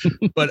Oscars.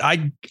 But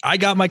I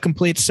got my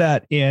complete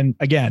set in.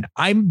 Again,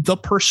 I'm the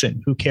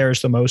person who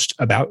cares the most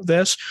about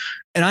this.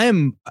 And I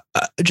am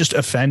just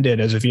offended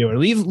as a viewer,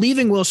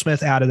 leaving Will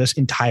Smith out of this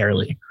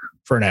entirely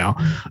for now.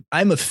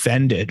 I'm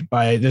offended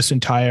by this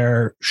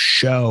entire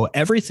show,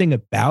 everything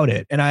about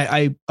it. And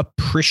I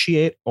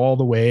appreciate all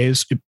the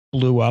ways it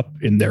blew up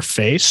in their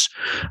face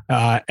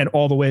and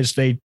all the ways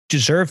they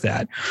deserve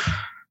that.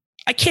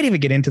 I can't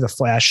even get into the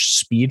Flash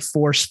Speed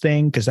Force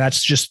thing because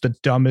that's just the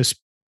dumbest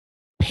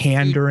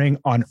pandering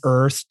on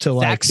earth to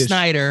like Zack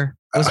Snyder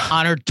was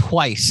honored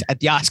twice at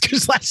the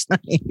Oscars last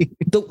night.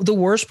 The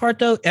worst part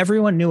though,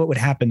 everyone knew what would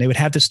happen. They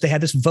had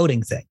this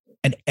voting thing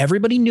and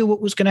everybody knew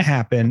what was going to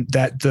happen,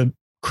 that the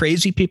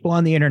crazy people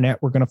on the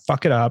internet were going to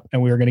fuck it up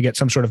and we were going to get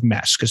some sort of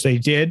mess because they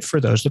did,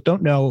 for those that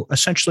don't know,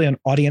 essentially an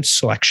audience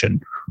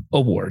selection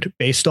award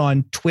based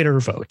on Twitter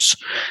votes.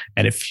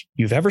 And if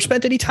you've ever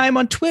spent any time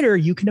on Twitter,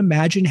 you can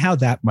imagine how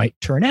that might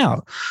turn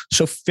out.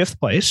 So 5th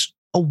place,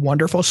 a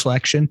wonderful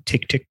selection,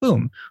 Tick, Tick,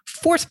 Boom.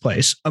 4th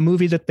place, a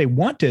movie that they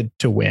wanted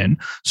to win,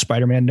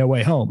 Spider-Man No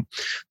Way Home.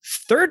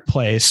 3rd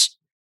place,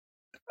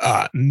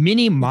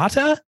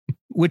 Minamata,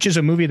 which is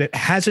a movie that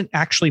hasn't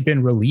actually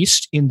been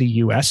released in the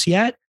US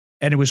yet.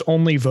 And it was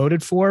only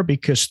voted for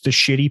because the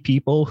shitty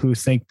people who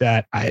think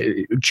that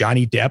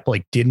Johnny Depp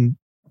like didn't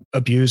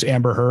abuse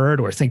Amber Heard,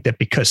 or think that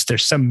because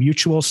there's some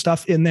mutual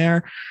stuff in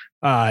there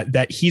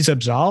that he's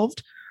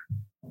absolved.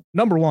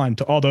 Number one,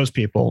 to all those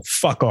people,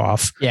 fuck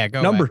off. Yeah,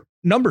 go away.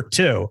 Number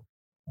 2,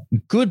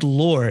 good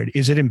Lord,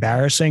 is it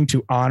embarrassing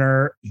to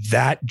honor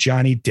that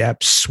Johnny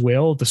Depp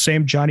swill, the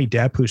same Johnny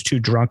Depp who's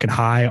too drunk and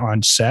high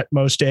on set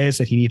most days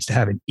that he needs to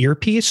have an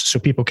earpiece so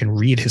people can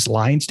read his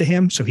lines to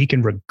him so he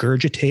can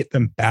regurgitate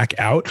them back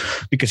out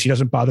because he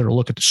doesn't bother to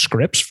look at the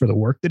scripts for the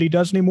work that he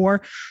does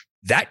anymore.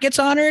 that gets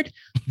honored,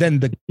 then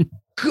the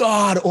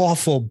god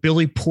awful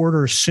Billy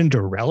Porter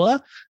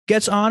Cinderella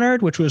gets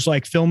honored, which was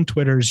like film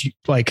Twitter's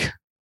like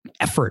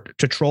effort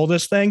to troll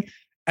this thing.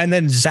 And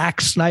then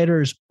Zack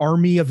Snyder's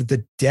Army of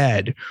the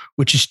Dead,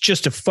 which is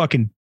just a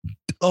fucking,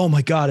 oh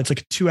my God, it's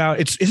like a 2 hour.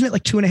 Isn't it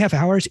like 2.5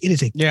 hours? It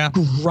is a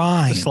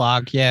grind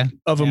slog,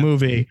 of a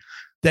movie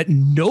that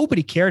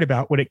nobody cared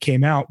about when it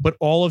came out, but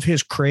all of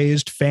his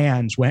crazed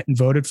fans went and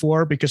voted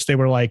for because they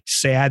were like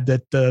sad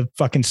that the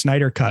fucking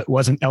Snyder cut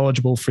wasn't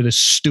eligible for this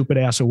stupid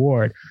ass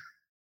award.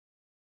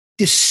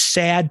 This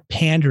sad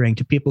pandering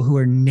to people who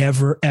are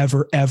never,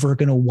 ever, ever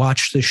going to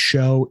watch the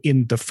show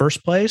in the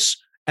first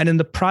place. And in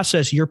the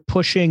process, you're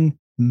pushing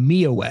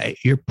me away.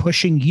 You're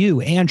pushing you,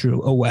 Andrew,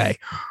 away.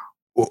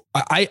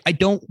 I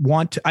don't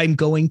want to,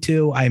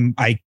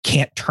 I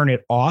can't turn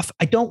it off.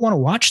 I don't want to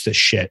watch this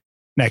shit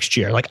next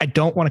year. Like, I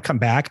don't want to come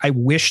back. I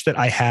wish that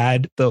I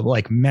had the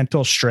like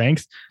mental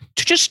strength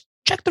to just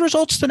check the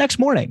results the next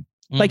morning,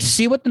 like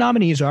see what the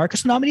nominees are,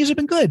 because the nominees have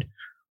been good.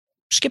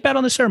 Skip out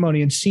on the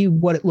ceremony and see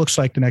what it looks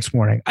like the next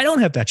morning. I don't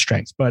have that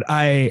strength, but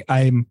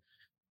I'm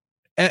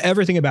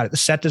everything about it. The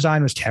set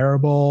design was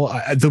terrible.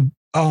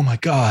 Oh my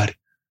God,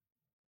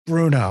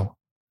 Bruno.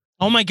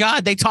 Oh my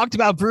God, they talked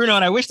about Bruno,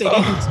 and I wish they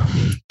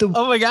didn't.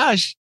 Oh my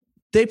gosh.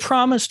 They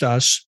promised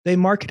us, they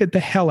marketed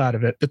the hell out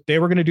of it, that they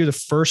were going to do the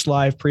first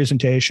live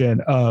presentation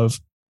of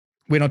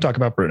We Don't Talk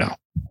About Bruno.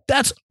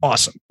 That's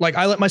awesome. Like,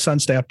 I let my son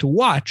stay up to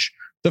watch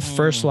the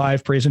first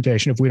live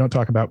presentation of We Don't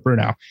Talk About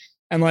Bruno.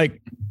 And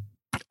like,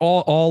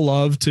 all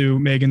love to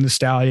Megan Thee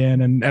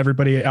Stallion and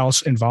everybody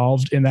else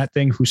involved in that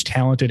thing who's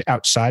talented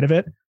outside of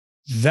it.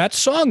 That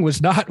song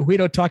was not We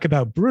Don't Talk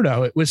About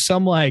Bruno. It was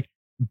some like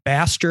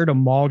bastard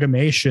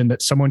amalgamation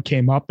that someone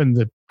came up in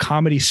the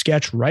comedy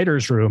sketch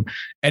writer's room,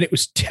 and it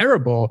was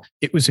terrible.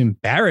 It was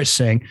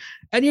embarrassing.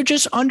 And you're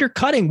just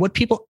undercutting what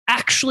people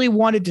actually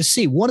wanted to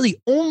see. One of the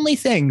only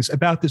things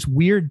about this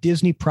weird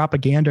Disney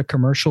propaganda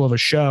commercial of a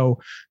show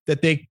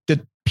that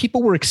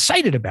people were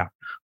excited about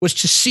was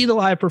to see the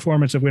live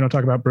performance of We Don't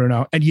Talk About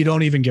Bruno, and you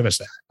don't even give us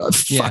that.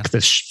 Fuck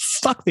this.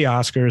 Fuck the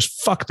Oscars.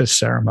 Fuck this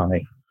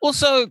ceremony. Well,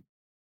 so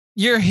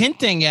you're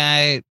hinting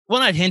at,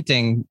 well, not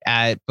hinting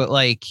at, but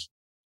like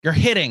you're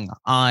hitting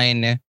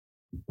on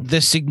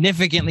the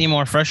significantly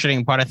more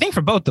frustrating part, I think,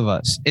 for both of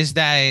us, is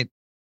that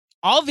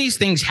all these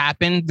things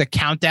happen, the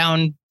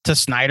countdown to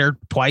Snyder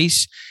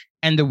twice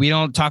and the We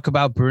Don't Talk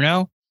About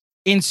Bruno,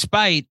 in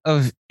spite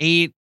of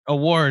 8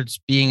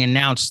 awards being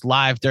announced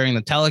live during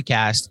the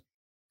telecast.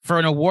 For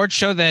an award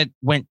show that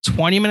went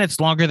 20 minutes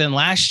longer than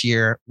last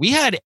year, we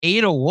had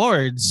 8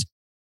 awards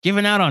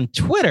given out on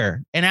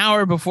Twitter an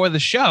hour before the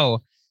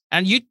show.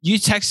 And you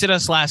texted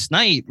us last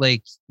night,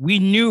 like, we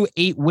knew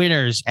 8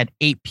 winners at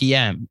 8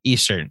 p.m.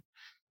 Eastern.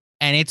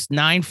 And it's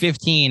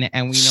 9:15,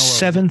 and we know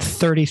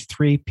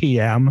 7:33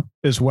 p.m.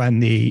 is when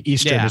the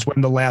Eastern is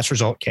when the last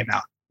result came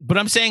out. But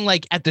I'm saying,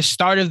 like, at the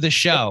start of the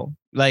show,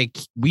 like,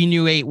 we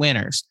knew 8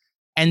 winners.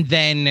 And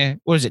then,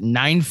 what was it,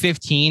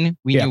 9:15?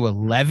 We knew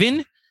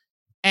 11.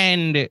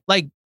 And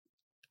like,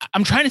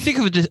 I'm trying to think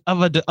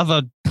of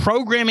a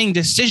programming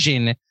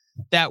decision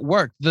that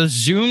worked. The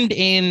zoomed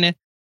in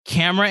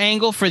camera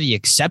angle for the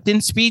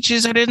acceptance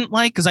speeches I didn't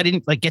like, because I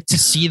didn't like get to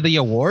see the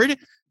award.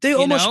 They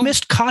almost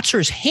missed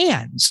Kotzer's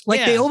hands.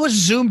 Like they almost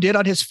zoomed in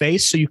on his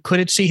face so you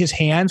couldn't see his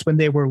hands when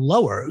they were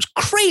lower. It was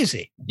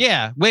crazy.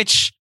 Yeah,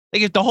 which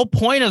like if the whole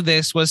point of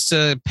this was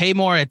to pay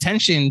more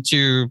attention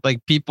to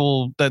like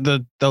people,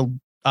 the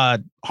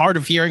hard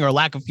of hearing or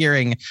lack of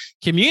hearing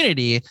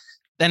community,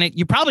 then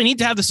you probably need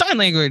to have the sign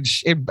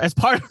language as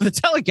part of the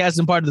telecast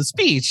and part of the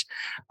speech.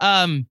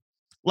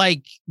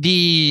 Like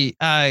the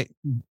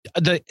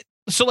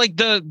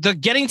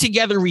getting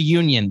together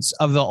reunions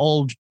of the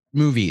old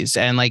movies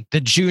and like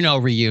the Juno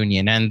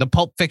reunion and the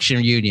Pulp Fiction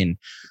reunion,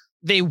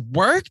 they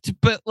worked,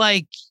 but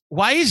like,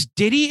 why is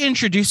Diddy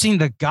introducing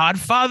The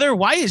Godfather?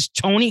 Why is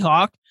Tony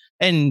Hawk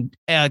and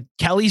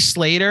Kelly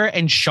Slater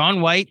and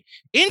Shaun White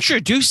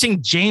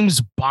introducing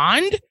James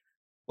Bond?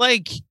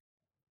 Like,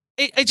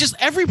 it just,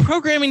 every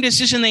programming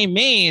decision they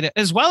made,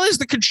 as well as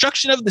the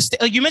construction of the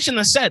like you mentioned,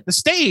 the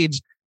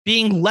stage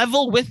being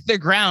level with the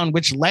ground,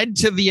 which led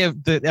to the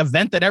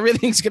event that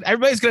everybody's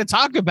going to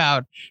talk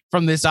about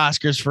from this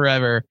Oscars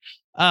Forever.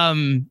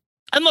 And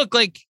look,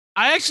 like,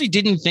 I actually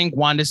didn't think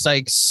Wanda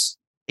Sykes,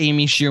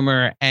 Amy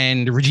Schumer,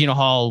 and Regina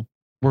Hall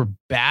were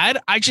bad.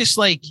 I just,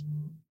 like,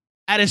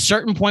 at a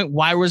certain point,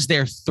 why was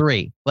there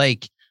 3?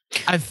 Like,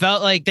 I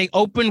felt like they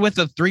opened with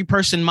a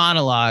 3-person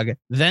monologue.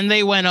 Then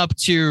they went up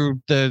to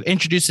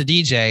introduce the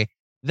DJ.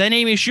 Then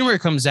Amy Schumer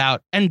comes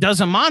out and does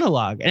a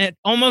monologue. And it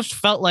almost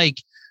felt like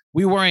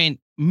we weren't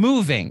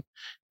moving.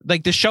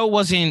 Like the show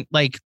wasn't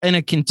like in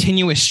a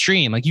continuous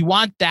stream. Like you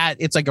want that.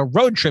 It's like a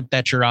road trip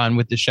that you're on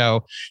with the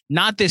show,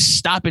 not this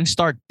stop and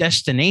start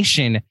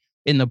destination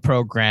in the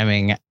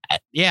programming.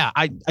 Yeah.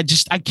 I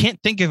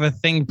can't think of a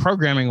thing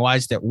programming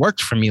wise that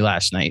worked for me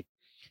last night.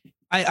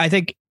 I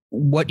think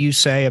what you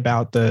say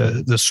about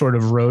the sort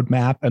of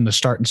roadmap and the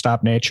start and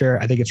stop nature,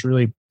 I think it's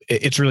really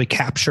it's really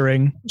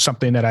capturing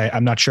something that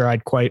I'm not sure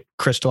I'd quite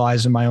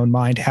crystallize in my own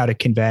mind how to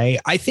convey.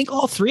 I think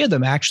all three of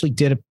them actually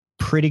did a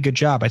pretty good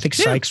job. I think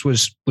Sykes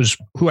was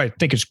who I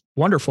think is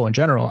wonderful in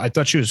general. I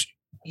thought she was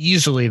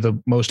easily the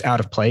most out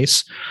of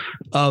place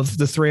of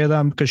the three of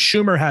them, because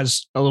Schumer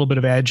has a little bit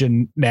of edge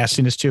and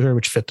nastiness to her,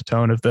 which fit the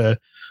tone of the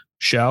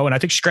show. And I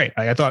think she's great.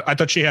 I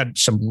thought she had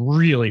some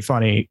really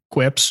funny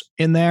quips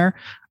in there.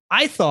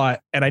 I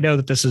thought, and I know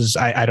that this is,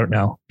 I don't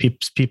know,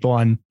 people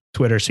on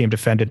Twitter seemed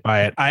offended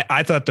by it.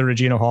 I thought the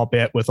Regina Hall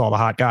bit with all the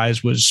hot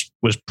guys was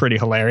pretty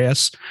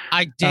hilarious.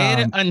 I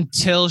did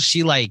until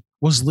she like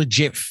was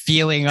legit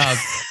feeling up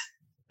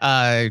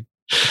Thanos.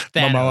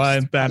 Momoa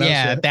and Thanos.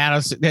 Yeah,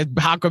 Thanos,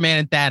 Aquaman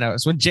and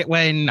Thanos.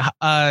 When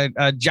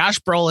Josh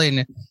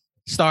Brolin,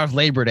 star of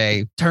Labor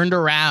Day, turned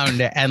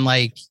around and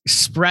like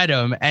spread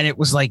him, and it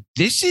was like,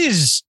 this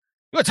is,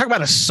 you want to talk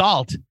about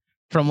assault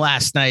from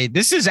last night.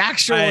 This is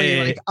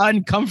actually like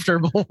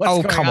uncomfortable.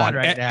 What's going on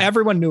right now?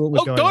 Everyone knew it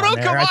was going on.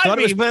 Come on,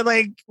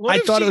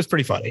 it was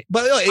pretty funny.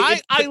 But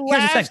I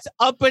laughed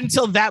up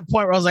until that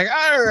point where I was like,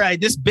 all right,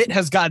 this bit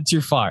has gone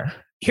too far.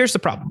 Here's the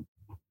problem.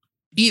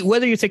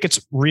 Whether you think it's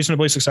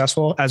reasonably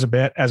successful as a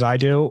bit, as I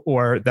do,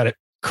 or that it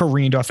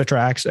careened off the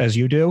tracks as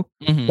you do,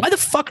 why the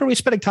fuck are we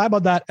spending time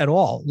on that at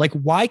all? Like,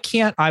 why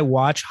can't I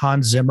watch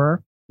Hans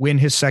Zimmer win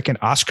his second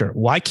Oscar?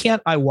 Why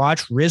can't I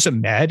watch Riz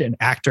Ahmed, an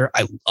actor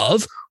I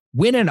love,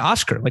 win an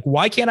Oscar? Like,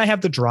 why can't I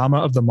have the drama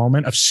of the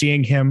moment of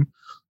seeing him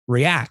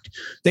react?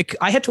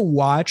 I had to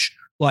watch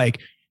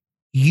like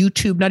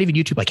YouTube, not even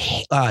YouTube,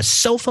 like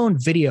cell phone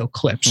video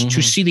clips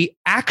to see the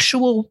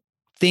actual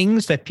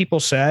things that people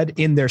said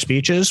in their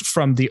speeches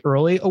from the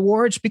early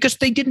awards, because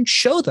they didn't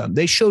show them.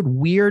 They showed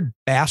weird,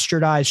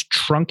 bastardized,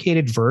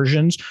 truncated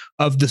versions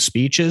of the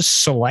speeches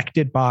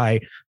selected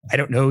by, I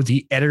don't know,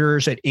 the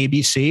editors at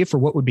ABC for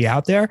what would be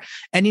out there.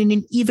 And in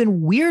an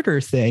even weirder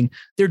thing,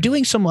 they're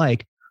doing some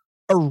like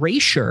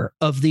erasure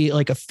of the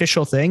like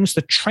official things.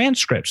 The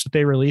transcripts that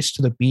they released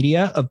to the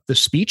media of the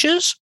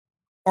speeches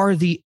are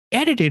the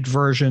edited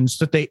versions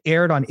that they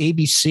aired on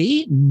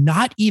ABC,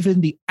 not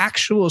even the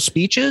actual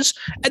speeches.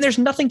 And there's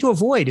nothing to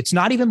avoid. It's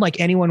not even like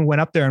anyone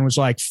went up there and was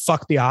like,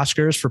 fuck the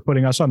Oscars for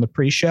putting us on the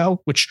pre-show,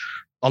 which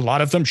a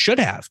lot of them should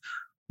have.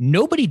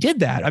 Nobody did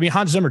that. I mean,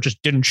 Hans Zimmer just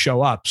didn't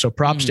show up, so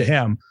props to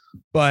him.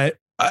 But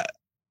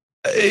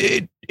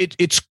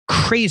it's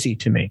crazy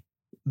to me,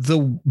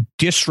 the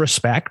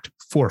disrespect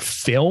for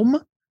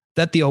film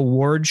that the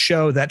award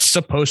show that's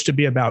supposed to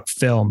be about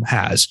film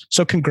has.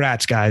 So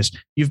congrats, guys.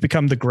 You've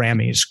become the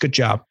Grammys. Good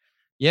job.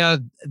 Yeah,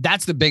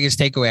 that's the biggest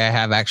takeaway I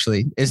have,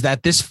 actually, is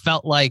that this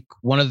felt like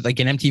one of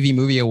like an MTV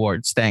Movie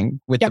Awards thing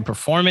with the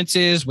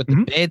performances, with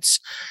the bits,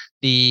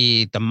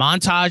 the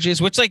montages,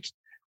 which like,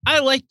 I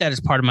like that as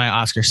part of my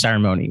Oscar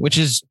ceremony, which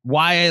is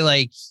why I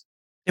like,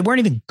 they weren't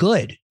even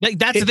good. Like,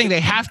 that's the thing.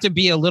 They have to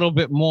be a little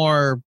bit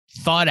more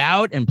thought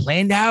out and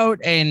planned out.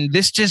 And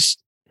this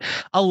just,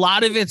 a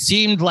lot of it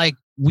seemed like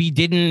we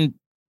didn't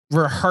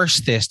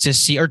rehearse this to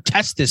see or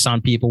test this on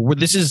people, where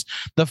this is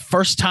the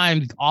first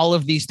time all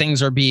of these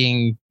things are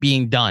being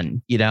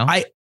done, you know?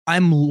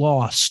 I'm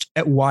lost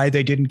at why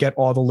they didn't get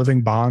all the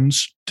living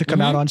Bonds to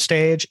come out on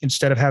stage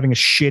instead of having a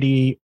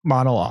shitty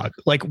monologue.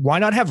 Like, why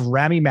not have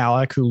Rami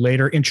Malek, who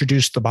later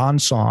introduced the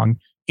Bond song,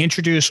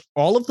 introduce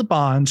all of the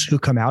Bonds who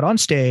come out on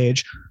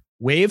stage,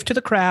 wave to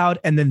the crowd,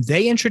 and then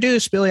they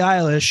introduce Billie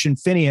Eilish and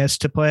Phineas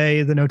to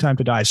play the No Time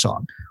to Die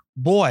song.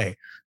 Boy,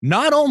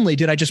 not only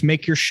did I just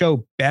make your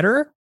show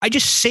better, I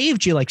just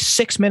saved you like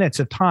 6 minutes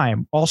of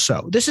time.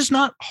 Also, this is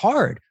not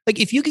hard. Like,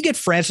 if you could get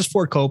Francis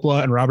Ford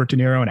Coppola and Robert De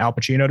Niro and Al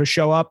Pacino to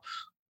show up,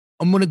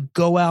 I'm going to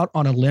go out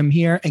on a limb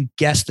here and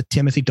guess that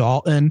Timothy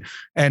Dalton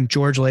and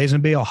George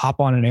Lazenby will hop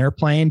on an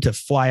airplane to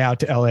fly out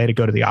to LA to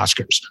go to the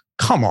Oscars.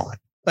 Come on.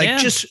 Like,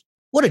 just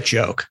what a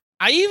joke.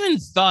 I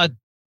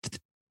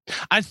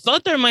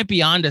thought there might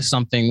be onto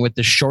something with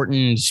the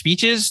shortened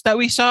speeches that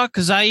we saw.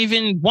 Cause I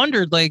even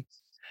wondered, like,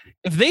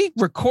 if they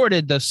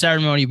recorded the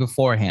ceremony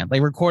beforehand,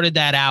 like recorded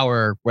that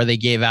hour where they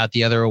gave out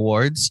the other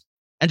awards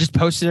and just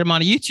posted them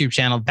on a YouTube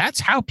channel,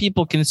 that's how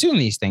people consume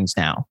these things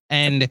now.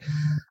 And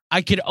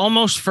I could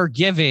almost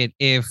forgive it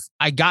if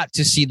I got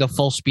to see the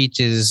full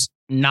speeches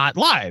not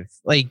live.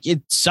 Like,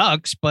 it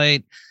sucks,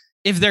 but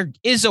if there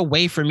is a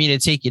way for me to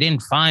take it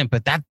in, fine.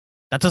 But that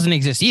doesn't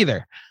exist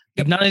either.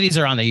 None of these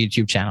are on the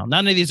YouTube channel.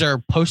 None of these are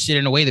posted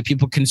in a way that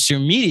people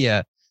consume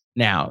media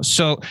now.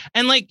 So,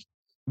 and like,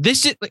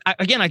 this is,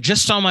 again, I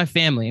just saw my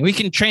family, and we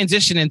can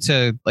transition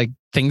into like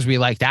things we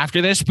liked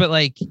after this, but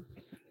like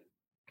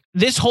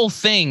this whole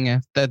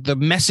thing, the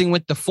messing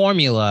with the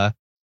formula,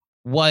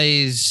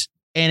 was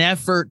an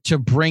effort to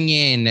bring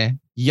in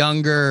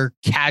younger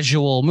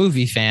casual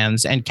movie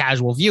fans and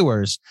casual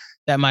viewers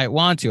that might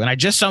want to. And I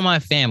just saw my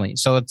family.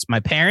 So it's my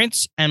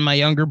parents and my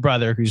younger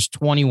brother, who's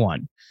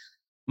 21.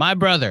 My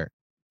brother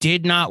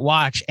did not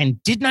watch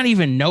and did not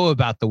even know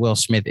about the Will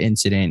Smith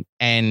incident.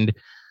 And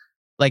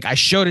like, I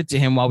showed it to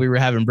him while we were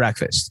having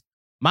breakfast.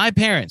 My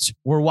parents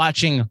were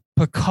watching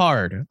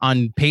Picard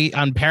on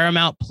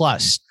Paramount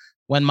Plus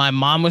when my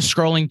mom was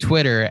scrolling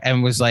Twitter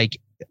and was like,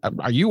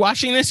 are you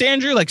watching this,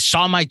 Andrew? Like,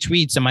 saw my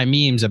tweets and my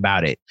memes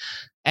about it.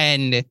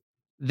 And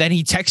then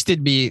they texted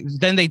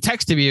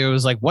me. It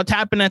was like, what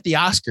happened at the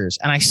Oscars?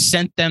 And I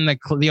sent them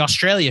the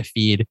Australia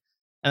feed.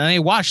 And then they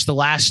watched the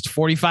last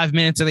 45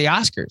 minutes of the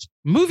Oscars.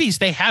 Movies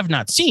they have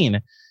not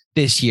seen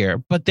this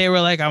year. But they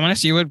were like, I want to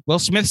see what Will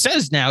Smith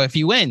says now if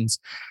he wins.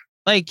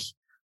 Like,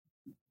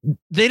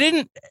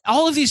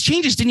 all of these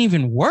changes didn't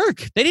even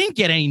work. They didn't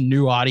get any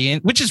new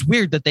audience, which is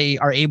weird that they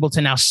are able to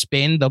now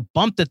spin the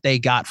bump that they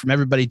got from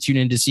everybody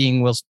tuning into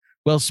seeing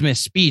Will Smith's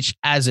speech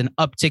as an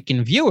uptick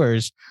in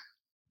viewers.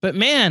 But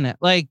man,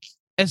 like,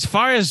 as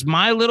far as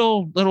my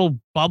little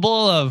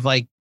bubble of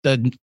like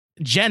the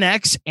Gen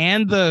X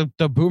and the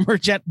boomer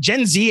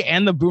Gen Z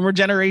and the boomer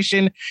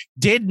generation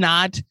did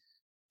not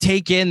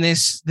take in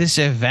this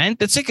event,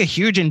 that's like a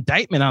huge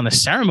indictment on the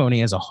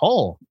ceremony as a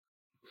whole.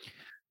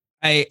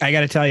 I got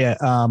to tell you,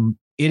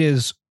 it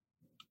is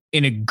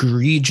an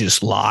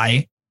egregious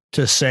lie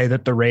to say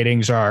that the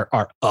ratings are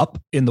up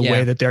in the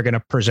way that they're going to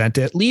present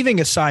it. Leaving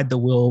aside the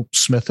Will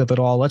Smith of it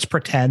all, let's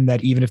pretend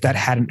that even if that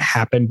hadn't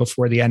happened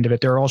before the end of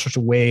it, there are all sorts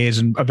of ways,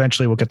 and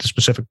eventually we'll get the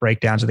specific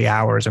breakdowns of the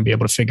hours and be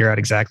able to figure out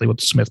exactly what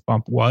the Smith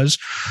bump was.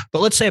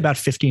 But let's say about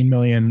 15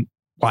 million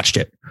watched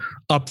it,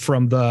 up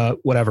from the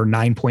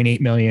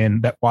 9.8 million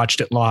that watched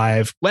it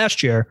live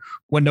last year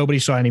when nobody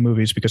saw any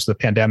movies because of the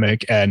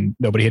pandemic and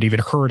nobody had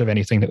even heard of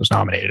anything that was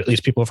nominated. At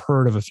least people have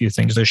heard of a few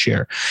things this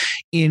year.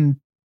 In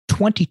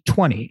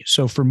 2020,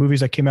 so for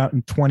movies that came out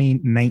in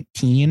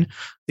 2019,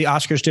 the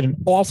Oscars did an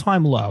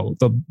all-time low,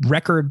 the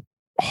record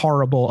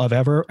horrible of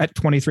ever, at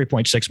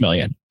 23.6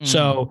 million.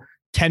 So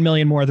 10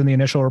 million more than the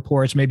initial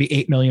reports, maybe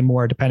 8 million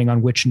more, depending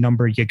on which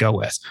number you go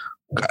with.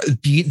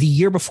 The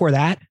year before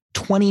that,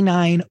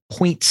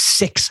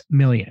 29.6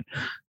 million.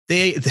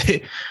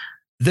 The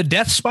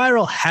death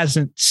spiral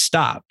hasn't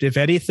stopped. If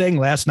anything,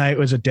 last night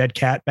was a dead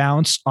cat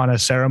bounce on a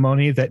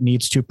ceremony that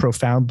needs to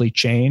profoundly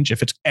change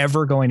if it's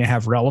ever going to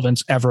have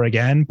relevance ever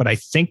again. But I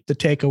think the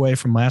takeaway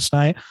from last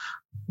night,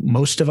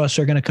 most of us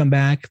are going to come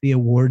back, the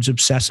awards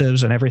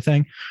obsessives and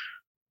everything,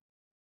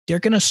 they're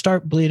going to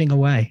start bleeding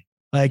away.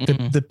 Like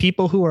the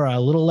people who are a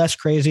little less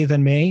crazy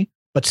than me,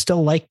 but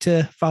still like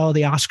to follow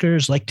the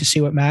Oscars, like to see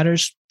what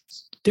matters,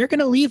 they're going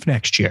to leave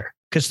next year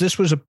because this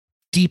was a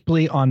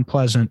deeply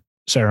unpleasant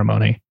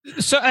ceremony.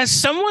 So as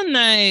someone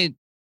that,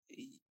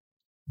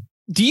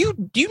 do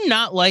you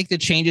not like the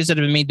changes that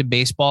have been made to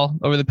baseball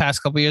over the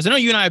past couple of years? I know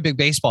you and I are big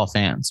baseball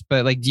fans,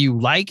 but like, do you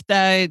like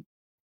that?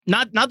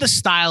 Not the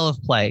style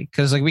of play,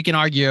 because like we can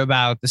argue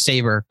about the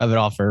savor of it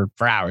all for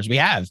hours. We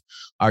have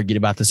argued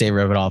about the savor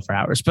of it all for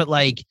hours, but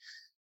like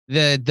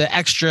the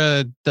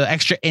extra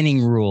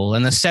inning rule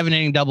and the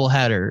 7-inning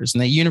doubleheaders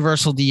and the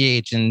universal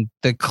DH and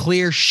the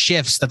clear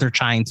shifts that they're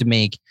trying to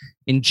make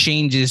in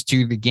changes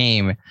to the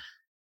game.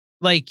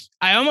 Like,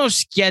 I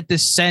almost get the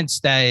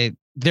sense that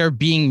they're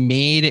being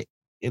made,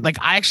 like,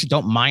 I actually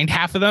don't mind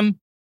half of them,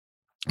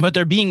 but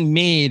they're being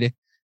made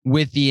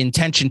with the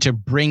intention to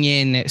bring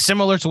in,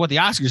 similar to what the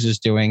Oscars is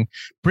doing,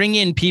 bring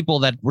in people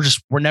that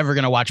we're never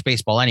going to watch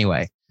baseball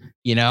anyway,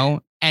 you know?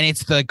 And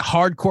it's the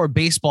hardcore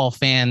baseball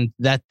fan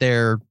that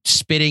they're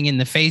spitting in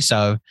the face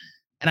of.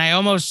 And I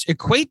almost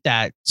equate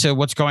that to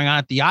what's going on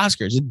at the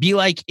Oscars. It'd be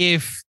like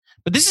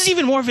but this is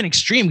even more of an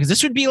extreme, because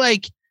this would be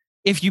like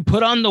if you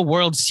put on the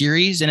World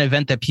Series, an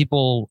event that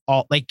people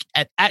all like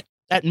at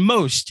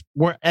most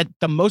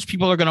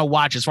people are going to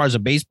watch as far as a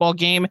baseball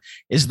game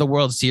is the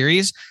World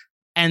Series.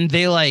 And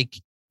they like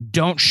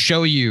don't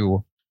show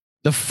you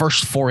the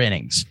first 4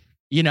 innings,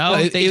 you know,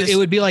 it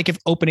would be like if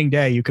opening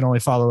day, you can only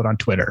follow it on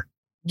Twitter.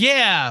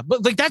 Yeah.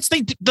 But like, that's the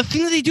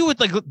thing that they do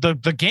with like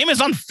the game is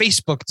on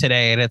Facebook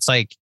today. And it's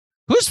like,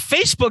 who's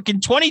Facebook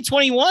in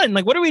 2021?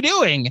 Like, what are we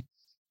doing?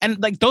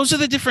 And like, those are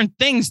the different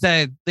things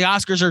that the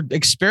Oscars are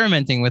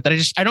experimenting with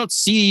that I don't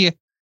see.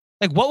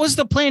 Like, what was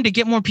the plan to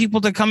get more people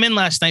to come in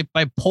last night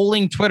by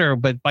polling Twitter,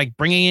 but by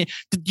bringing it?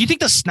 Do you think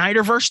the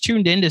Snyderverse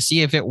tuned in to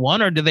see if it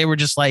won, or did they were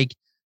just like,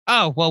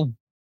 oh, well,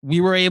 we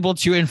were able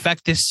to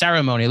infect this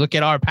ceremony. Look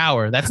at our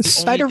power. That's the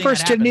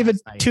Snyderverse didn't even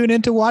tune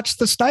in to watch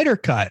the Snyder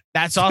Cut.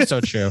 That's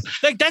also true.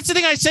 Like, that's the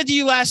thing I said to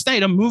you last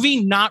night. A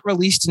movie not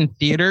released in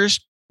theaters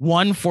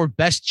won for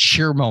best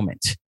cheer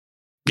moment.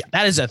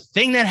 That is a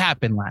thing that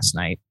happened last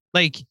night.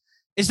 Like,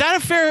 is that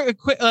a fair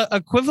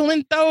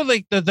equivalent though?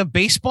 Like the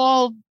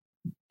baseball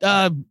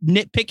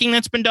nitpicking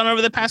that's been done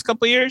over the past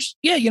couple of years?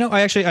 Yeah, you know,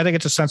 I think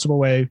it's a sensible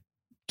way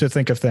to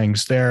think of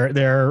things.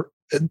 They're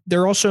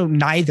also,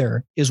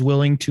 neither is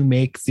willing to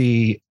make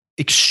the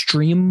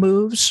extreme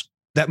moves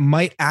that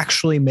might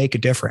actually make a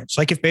difference.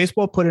 Like if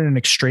baseball put in an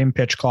extreme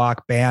pitch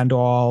clock, banned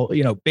all,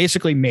 you know,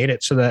 basically made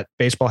it so that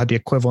baseball had the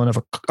equivalent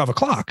of a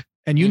clock,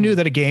 and you knew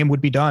that a game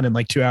would be done in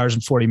like 2 hours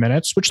and 40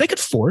 minutes, which they could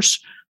force.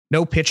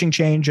 No pitching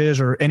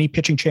changes, or any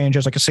pitching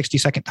changes, like a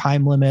 60-second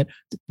time limit,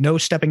 no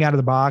stepping out of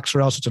the box,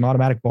 or else it's an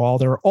automatic ball.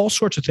 There are all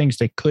sorts of things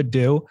they could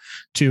do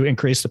to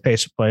increase the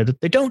pace of play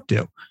that they don't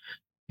do.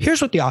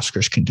 Here's what the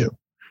Oscars can do.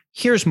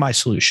 Here's my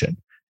solution.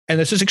 And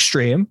this is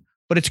extreme,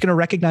 but it's going to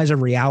recognize a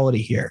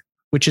reality here,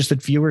 which is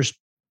that viewers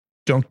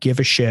don't give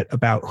a shit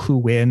about who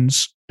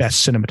wins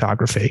best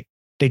cinematography.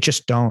 They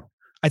just don't.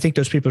 I think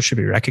those people should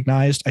be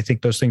recognized. I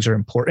think those things are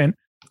important.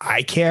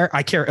 I care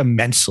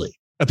immensely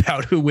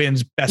about who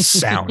wins best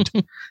sound.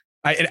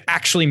 It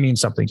actually means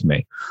something to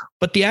me.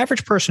 But the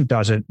average person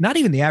doesn't. Not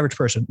even the average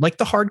person. Like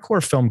the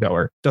hardcore film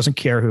goer doesn't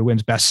care who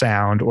wins best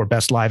sound or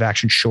best live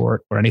action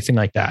short or anything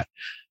like that.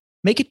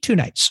 Make it 2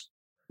 nights.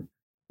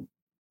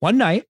 One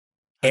night,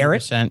 air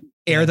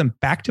them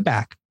back to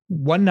back.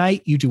 One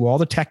night, you do all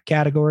the tech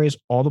categories,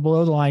 all the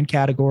below the line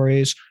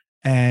categories,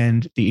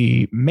 and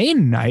the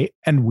main night,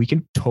 and we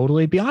can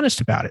totally be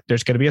honest about it.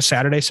 There's going to be a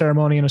Saturday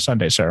ceremony and a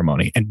Sunday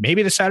ceremony. And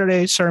maybe the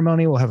Saturday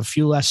ceremony will have a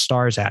few less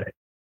stars at it.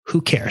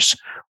 Who cares?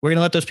 We're going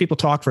to let those people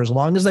talk for as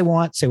long as they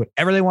want, say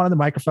whatever they want on the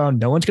microphone.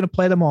 No one's going to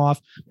play them off.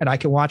 And I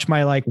can watch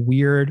my like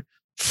weird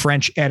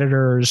French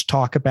editors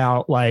talk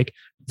about like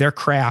their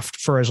craft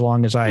for as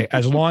long as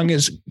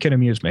can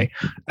amuse me.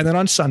 And then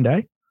on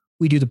Sunday,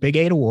 we do the Big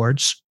 8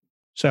 awards.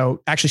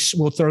 So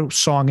actually we'll throw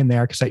song in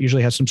there because that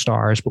usually has some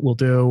stars, but we'll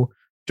do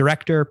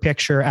director,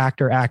 picture,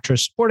 actor,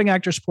 actress, supporting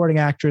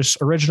actress,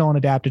 original and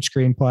adapted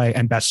screenplay,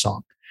 and best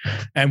song.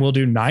 And we'll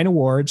do 9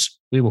 awards.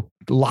 We will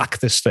lock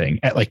this thing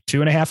at like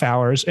 2.5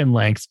 hours in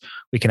length.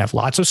 We can have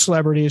lots of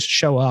celebrities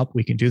show up.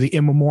 We can do the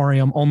in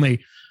memoriam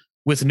only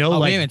with no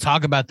we didn't even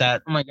talk about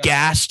that. Oh my God.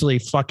 Ghastly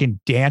fucking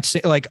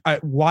dancing. Like,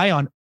 why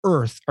on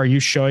earth are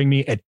you showing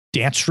me a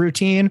dance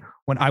routine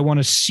when I want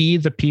to see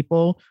the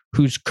people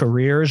whose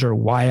careers or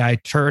why I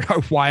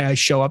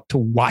show up to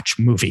watch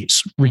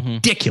movies?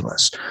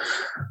 Ridiculous.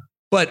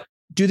 But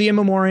do the in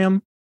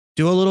memoriam,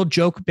 do a little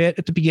joke bit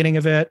at the beginning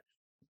of it.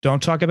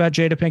 Don't talk about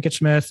Jada Pinkett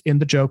Smith in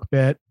the joke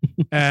bit.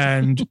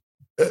 And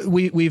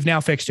we've now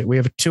fixed it. We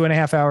have a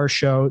 2.5 hour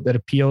show that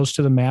appeals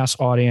to the mass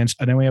audience.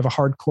 And then we have a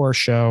hardcore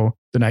show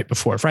the night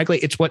before. Frankly,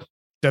 it's what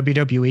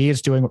WWE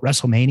is doing with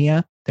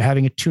WrestleMania. They're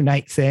having a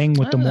 2-night thing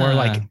with the more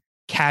like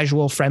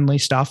casual friendly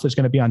stuff is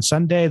going to be on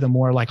Sunday. The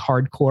more like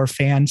hardcore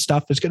fan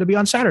stuff is going to be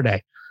on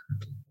Saturday.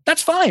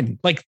 That's fine.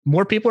 Like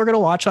more people are going to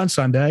watch on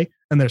Sunday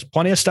and there's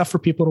plenty of stuff for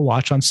people to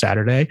watch on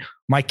Saturday.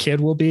 My kid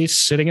will be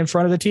sitting in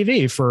front of the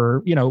TV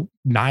for,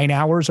 9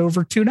 hours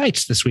over 2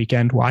 nights this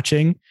weekend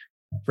watching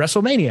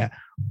WrestleMania.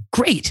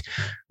 Great.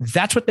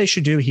 That's what they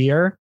should do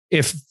here.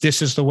 If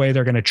this is the way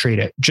they're going to treat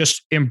it,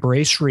 just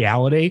embrace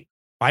reality,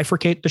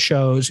 bifurcate the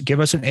shows, give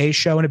us an A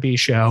show and a B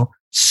show.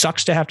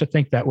 Sucks to have to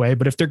think that way.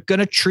 But if they're going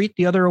to treat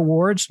the other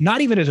awards,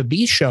 not even as a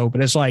B show,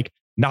 but as like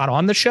not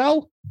on the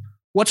show,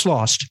 what's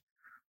lost?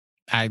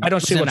 I don't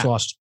see what's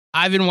lost.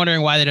 I've been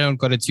wondering why they don't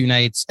go to 2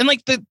 nights. And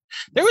like there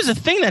was a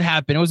thing that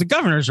happened. It was a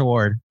governor's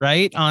award,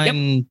 right?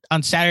 On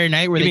Saturday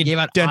night where they gave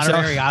out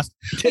honorary Oscars.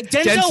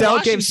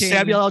 Denzel gave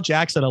Samuel L.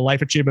 Jackson a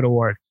Life Achievement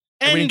Award.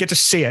 And we didn't get to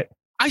see it.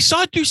 I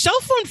saw it through cell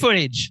phone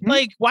footage.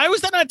 Like, why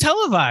was that not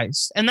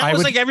televised? And that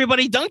was like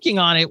everybody dunking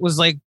on it was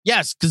like,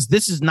 yes, because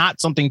this is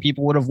not something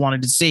people would have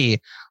wanted to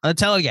see on the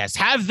telecast.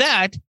 Have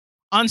that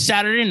on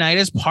Saturday night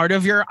as part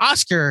of your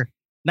Oscar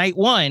night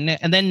 1.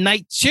 And then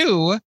night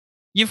 2,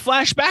 you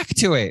flash back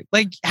to it.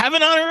 Like, have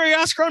an honorary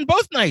Oscar on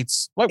both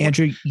nights.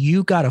 Andrew,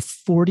 you got a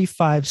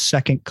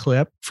 45-second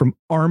clip from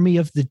Army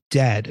of the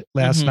Dead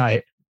last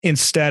night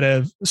instead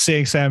of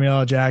seeing Samuel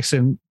L.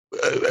 Jackson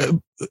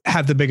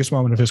have the biggest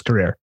moment of his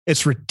career.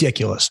 It's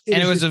ridiculous.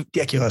 It was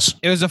ridiculous.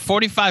 It was a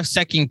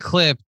 45-second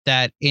clip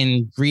that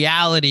in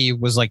reality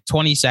was like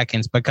 20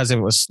 seconds because it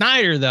was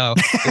Snyder, though.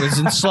 It was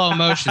in slow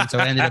motion, so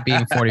it ended up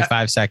being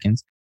 45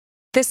 seconds.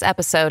 This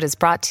episode is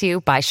brought to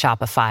you by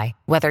Shopify.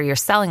 Whether you're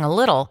selling a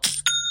little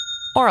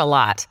or a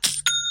lot,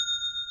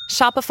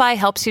 Shopify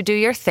helps you do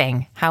your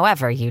thing,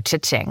 however you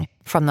cha-ching.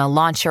 From the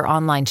launch your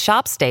online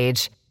shop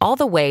stage, all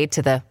the way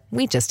to the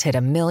we just hit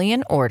 1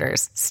 million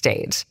orders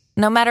stage.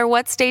 No matter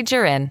what stage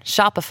you're in,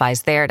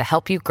 Shopify's there to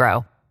help you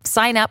grow.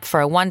 Sign up for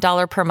a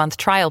 $1 per month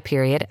trial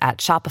period at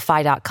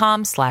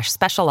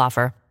shopify.com/special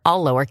offer,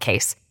 all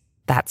lowercase.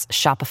 That's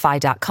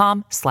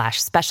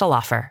shopify.com/special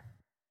offer.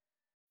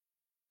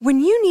 When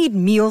you need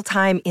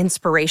mealtime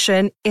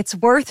inspiration, it's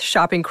worth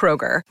shopping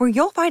Kroger, where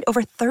you'll find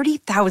over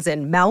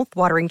 30,000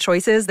 mouth-watering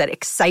choices that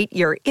excite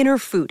your inner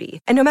foodie.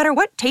 And no matter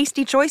what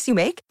tasty choice you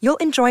make, you'll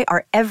enjoy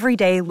our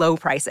everyday low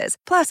prices,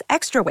 plus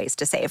extra ways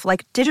to save,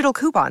 like digital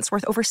coupons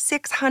worth over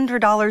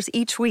 $600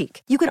 each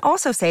week. You can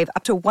also save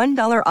up to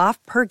 $1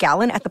 off per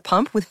gallon at the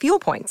pump with fuel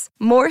points.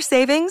 More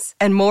savings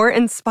and more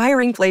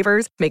inspiring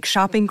flavors make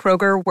shopping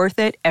Kroger worth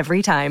it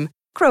every time.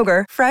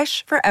 Kroger,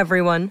 fresh for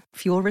everyone.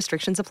 Fuel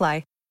restrictions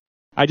apply.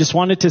 I just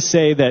wanted to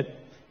say that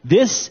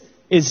this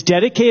is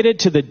dedicated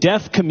to the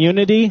deaf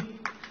community,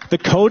 the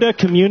CODA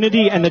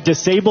community, and the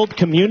disabled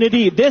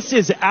community. This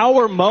is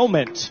our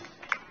moment.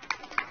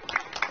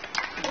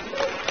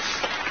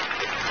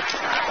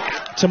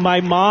 To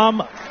my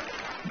mom,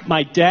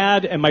 my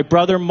dad, and my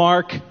brother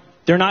Mark,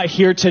 they're not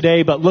here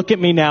today, but look at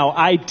me now.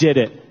 I did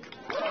it.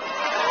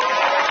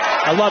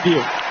 I love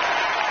you.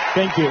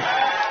 Thank you.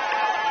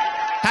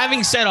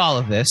 Having said all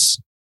of this,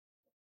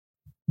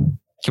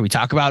 can we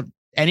talk about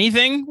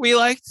anything we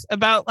liked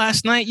about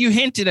last night? You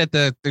hinted at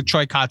the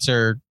Troy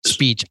Kotsur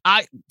speech.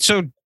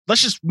 So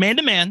let's just man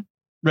to man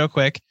real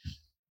quick.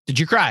 Did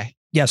you cry?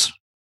 Yes.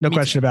 No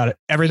question about it.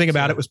 Everything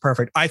about it was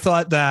perfect. I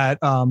thought that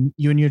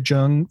Yoon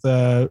Jung,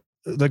 the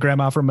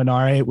grandma from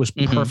Minari, was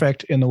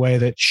perfect in the way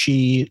that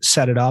she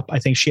set it up. I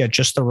think she had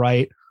just the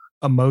right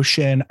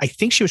emotion. I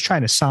think she was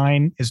trying to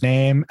sign his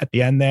name at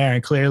the end there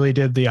and clearly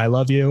did the I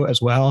love you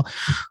as well.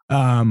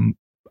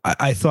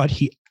 I thought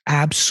he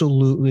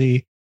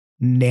absolutely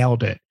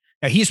nailed it.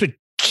 Now, he's been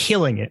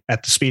killing it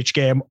at the speech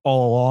game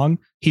all along.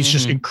 He's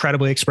just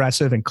incredibly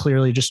expressive and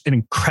clearly just an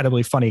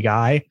incredibly funny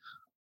guy.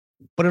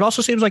 But it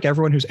also seems like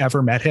everyone who's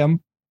ever met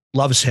him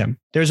loves him.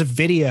 There's a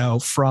video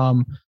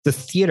from the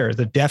theater,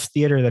 the deaf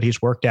theater that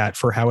he's worked at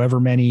for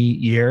however many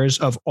years,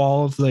 of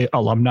all of the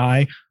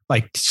alumni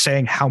like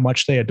saying how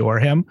much they adore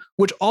him,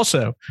 which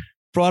also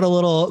brought a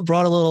little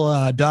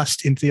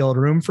dust into the old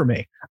room for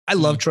me. I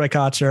love Troy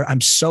Kotsur.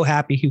 I'm so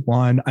happy he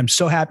won. I'm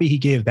so happy he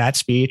gave that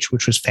speech,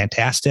 which was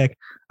fantastic.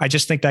 I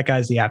just think that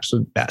guy's the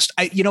absolute best.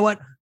 You know what?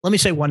 Let me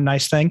say one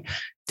nice thing.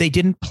 They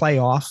didn't play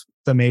off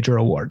the major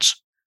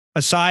awards.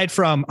 Aside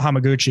from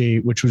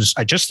Hamaguchi, which was,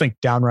 I just think,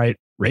 downright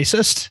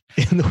racist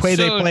in the way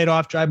they played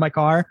off Drive My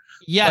Car.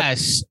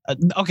 Yes.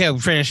 Okay, we'll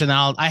finish, and then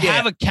I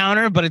have a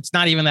counter, but it's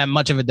not even that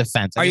much of a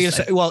defense. Are you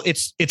gonna say? Well,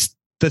 it's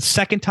the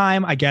second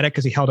time I get it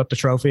because he held up the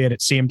trophy and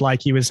it seemed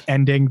like he was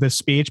ending the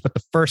speech, but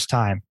the first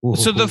time.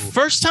 The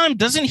first time,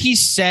 doesn't he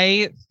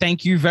say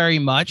thank you very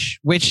much?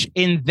 Which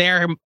in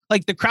their,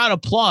 like, the crowd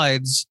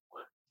applauds.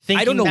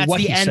 I don't know that's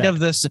what the he end said. of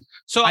this.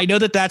 So I know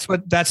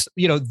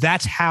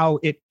that's how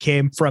it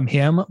came from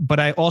him. But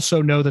I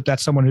also know that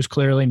that's someone who's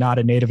clearly not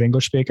a native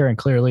English speaker and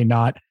clearly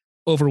not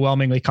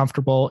overwhelmingly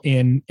comfortable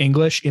in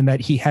English, in that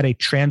he had a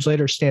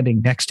translator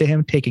standing next to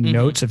him taking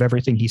notes of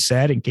everything he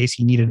said in case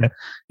he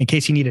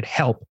needed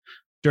help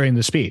during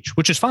the speech,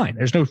 which is fine.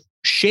 There's no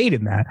shade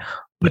in that.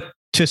 But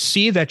to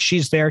see that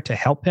she's there to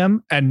help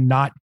him and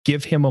not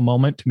give him a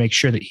moment to make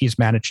sure that he's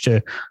managed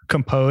to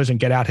compose and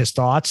get out his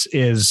thoughts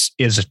is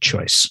a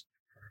choice.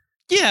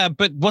 Yeah,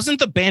 but wasn't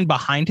the band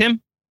behind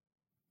him?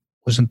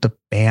 Wasn't the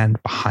band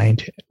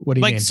behind him? What do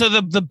you mean? So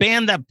the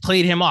band that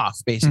played him off,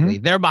 basically,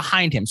 they're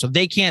behind him, so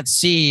they can't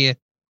see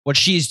what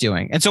she's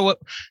doing. And so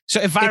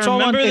if I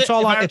remember, it's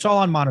all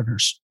on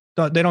monitors.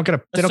 They don't get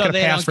a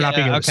pass for not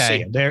being able to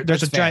see it.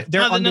 There's a giant.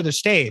 They're under the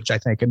stage, I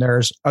think, and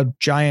there's a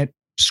giant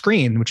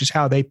screen, which is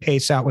how they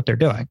pace out what they're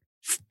doing.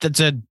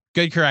 That's a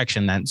good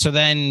correction then. So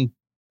then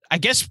I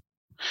guess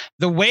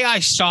the way I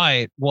saw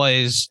it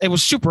was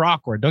super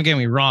awkward. Don't get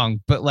me wrong,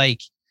 but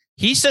like,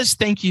 he says,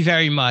 thank you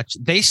very much.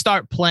 They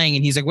start playing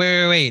and he's like,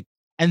 wait.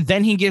 And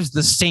then he gives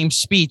the same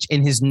speech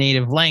in his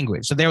native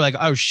language. So they were like,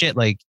 oh shit.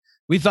 Like,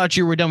 we thought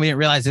you were done. We didn't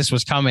realize this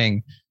was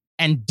coming,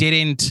 and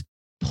didn't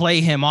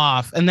play him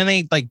off. And then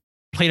they like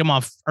played him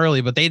off early,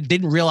 but they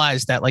didn't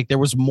realize that like there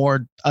was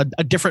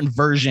a different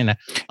version of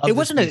it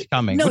wasn't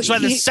coming. No,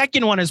 the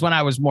second one is when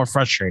I was more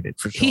frustrated.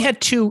 For sure. He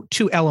had two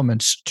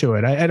elements to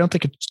it. I don't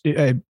think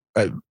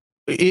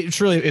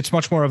it's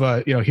much more of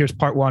a, here's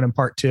part one and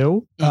part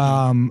two.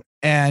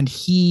 And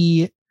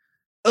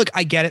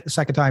I get it the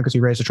second time because he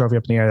raised the trophy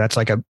up in the air. That's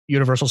like a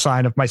universal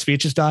sign of my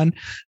speech is done.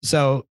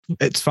 So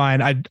it's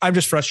fine. I'm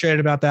just frustrated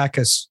about that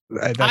because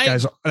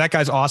that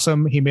guy's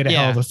awesome. He made a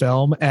hell of a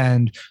film,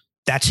 and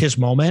that's his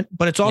moment.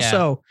 But it's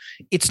also,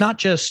 it's not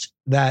just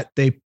that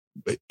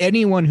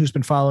anyone who's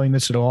been following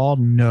this at all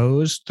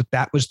knows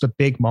that was the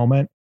big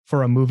moment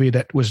for a movie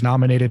that was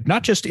nominated,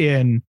 not just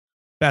in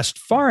Best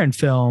Foreign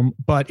Film,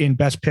 but in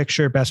Best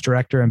Picture, Best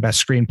Director, and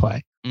Best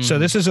Screenplay. So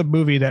this is a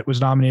movie that was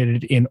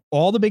nominated in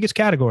all the biggest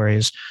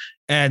categories,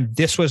 and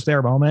this was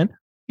their moment.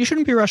 You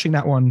shouldn't be rushing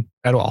that one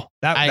at all.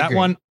 That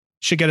one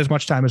should get as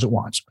much time as it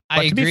wants. But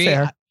I agree. To be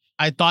fair,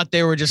 I thought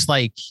they were just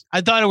like,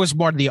 I thought it was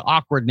more the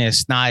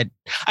awkwardness, not,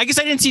 I guess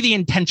I didn't see the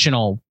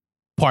intentional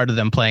part of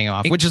them playing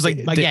off, which is like,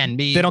 again,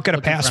 they don't get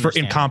a pass for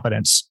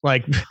incompetence.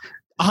 Like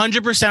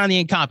 100% on the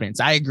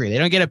incompetence. I agree. They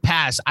don't get a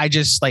pass. I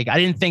just I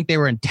didn't think they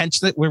were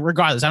intentionally,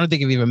 regardless. I don't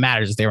think it even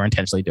matters if they were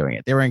intentionally doing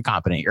it. They were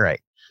incompetent. You're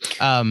right.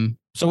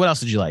 So what else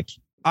did you like?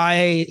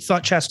 I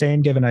thought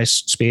Chastain gave a nice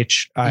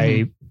speech.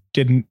 I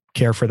didn't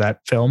care for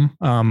that film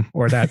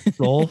or that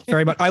role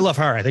very much. I love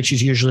her. I think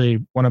she's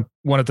usually one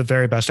of the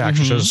very best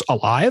actresses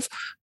alive.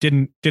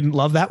 Didn't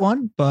love that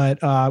one,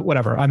 but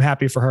whatever. I'm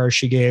happy for her.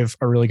 She gave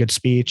a really good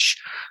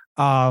speech.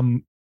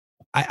 I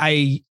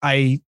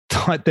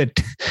thought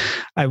that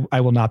I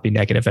will not be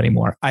negative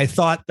anymore. I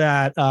thought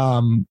that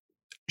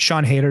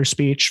Sean Hayter's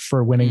speech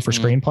for winning for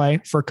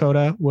screenplay for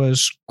Coda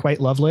was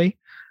quite lovely.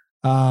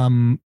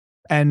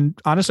 And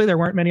honestly, there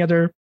weren't many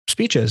other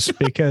speeches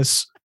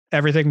because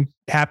everything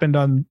happened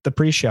on the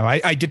pre-show.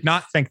 I did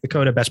not think the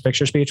Coda Best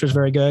Picture speech was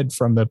very good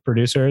from the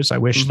producers. I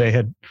wish they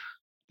had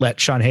let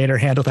Sean Hayter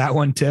handle that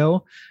one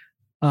too.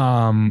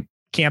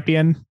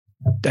 Campion,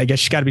 I guess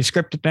she's got to be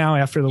scripted now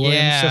after the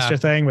Williams sister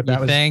thing, but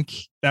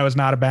that was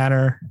not a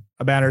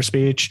banner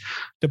speech.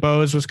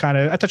 DeBose was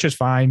I thought she was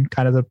fine.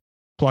 Kind of the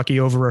plucky,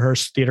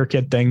 over-rehearsed theater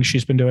kid thing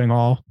she's been doing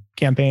all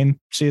campaign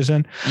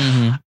season.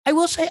 I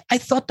will say I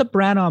thought the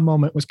Branagh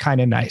moment was kind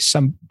of nice.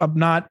 I'm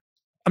not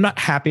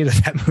happy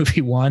that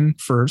movie won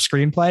for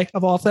screenplay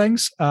of all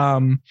things.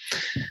 Frankly,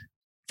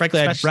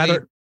 I'd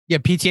rather Yeah,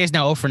 PTA is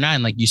now 0 for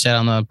 9, like you said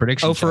on the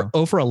prediction show.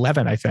 0 for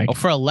 11, I think. 0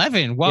 for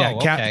 11. Whoa. Yeah,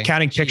 Okay.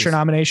 Counting picture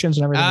nominations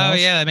and everything else. Oh,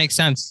 yeah, that makes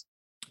sense.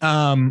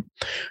 I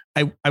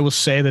will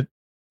say that,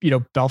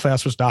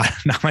 Belfast was not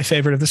my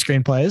favorite of the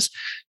screenplays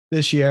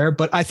this year,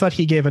 but I thought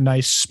he gave a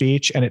nice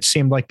speech and it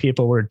seemed like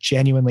people were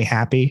genuinely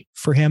happy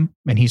for him.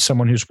 And he's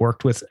someone who's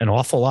worked with an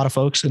awful lot of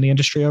folks in the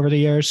industry over the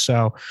years.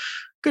 So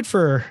good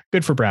for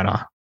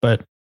Branagh,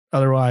 but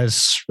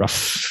otherwise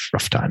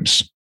rough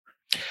times.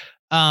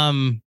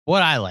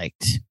 What I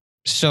liked.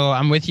 So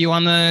I'm with you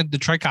on the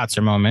Troy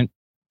Kotsur moment.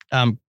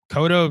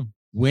 Coda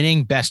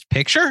winning Best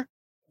Picture.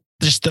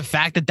 Just the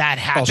fact that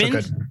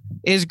happened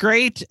is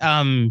great.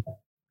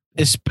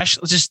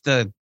 Especially just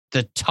the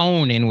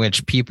tone in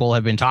which people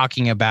have been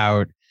talking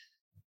about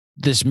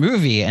this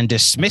movie and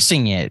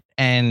dismissing it.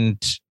 And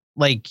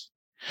like,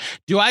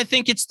 do I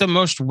think it's the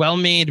most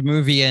well-made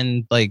movie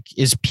and like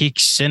is peak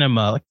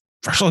cinema? Like,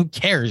 first of all, who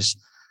cares?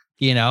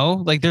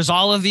 Like there's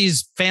all of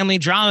these family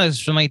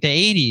dramas from like the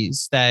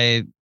 80s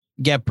that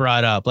get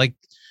brought up. Like,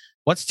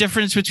 what's the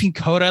difference between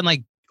Coda and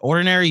like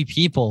Ordinary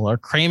People or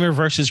Kramer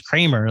versus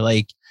Kramer?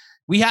 Like,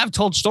 we have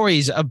told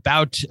stories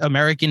about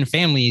American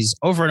families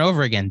over and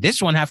over again.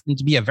 This one happened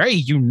to be a very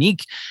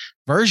unique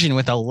version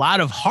with a lot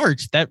of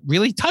heart that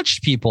really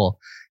touched people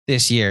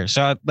this year.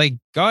 So like,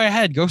 go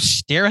ahead, go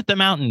stare at the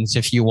mountains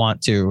if you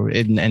want to.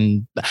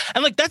 And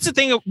like, that's the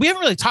thing. We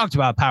haven't really talked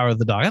about Power of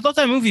the Dog. I thought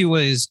that movie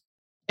was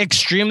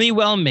extremely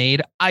well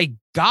made. I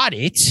got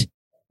it.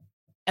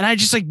 And I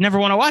just like never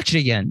want to watch it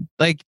again.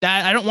 Like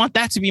that. I don't want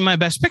that to be my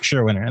Best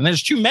Picture winner. And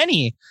there's too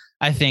many,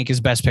 I think, as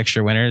Best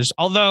Picture winners.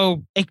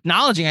 Although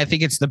acknowledging, I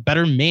think it's the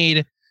better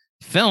made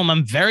film.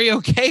 I'm very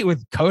okay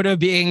with Coda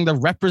being the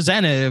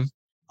representative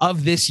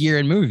of this year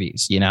in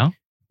movies.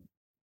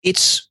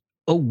 It's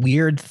a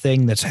weird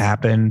thing that's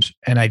happened.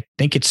 And I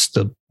think it's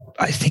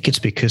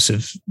because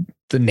of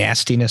the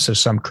nastiness of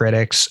some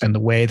critics and the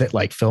way that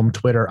like film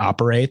Twitter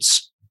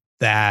operates,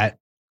 that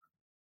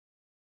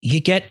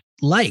you get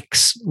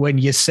likes when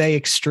you say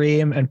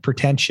extreme and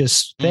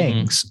pretentious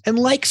things, and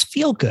likes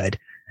feel good.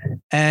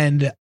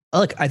 And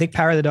look, I think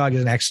Power of the Dog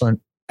is an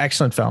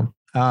excellent film.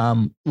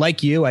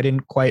 Like you, I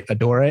didn't quite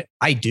adore it.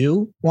 I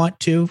do want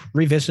to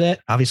revisit it.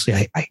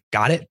 Obviously, I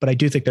got it, but I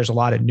do think there's a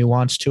lot of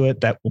nuance to it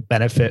that will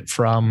benefit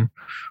from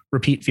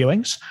repeat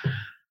viewings.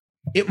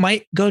 It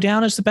might go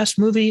down as the best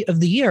movie of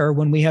the year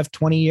when we have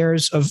 20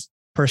 years of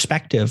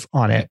perspective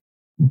on it.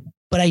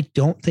 But I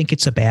don't think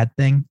it's a bad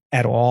thing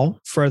at all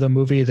for the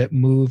movie that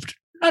moved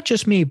not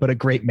just me, but a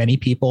great many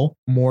people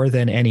more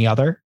than any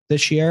other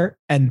this year.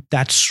 And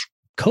that's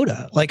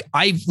Coda. Like,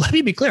 let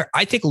me be clear.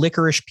 I think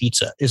Licorice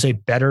Pizza is a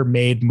better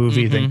made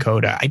movie than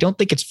Coda. I don't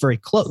think it's very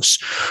close.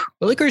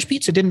 But Licorice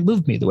Pizza didn't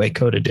move me the way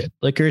Coda did.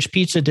 Licorice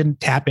Pizza didn't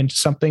tap into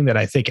something that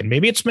I think, and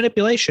maybe it's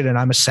manipulation and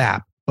I'm a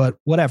sap, but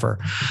whatever.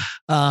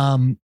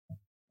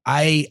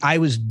 I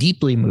was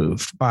deeply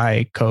moved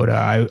by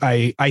Coda.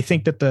 I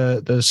think that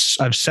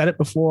I've said it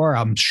before.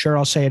 I'm sure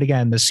I'll say it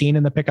again. The scene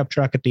in the pickup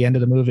truck at the end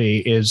of the movie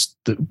is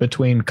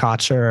between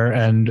Kotsur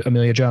and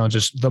Emilia Jones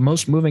is the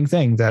most moving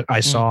thing that I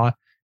saw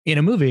in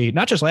a movie,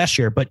 not just last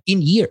year, but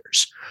in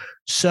years.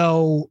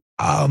 So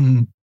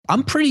I'm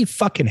pretty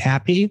fucking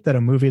happy that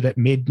a movie that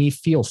made me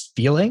feel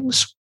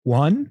feelings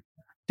won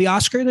the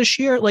Oscar this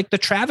year. Like, the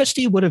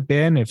travesty would have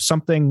been if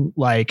something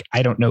like,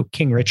 I don't know,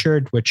 King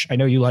Richard, which I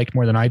know you liked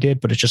more than I did,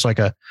 but it's just like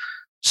a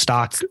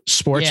stock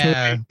sports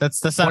movie.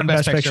 That's not a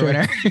Best Picture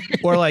winner.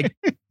 Or like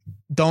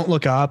Don't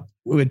Look Up,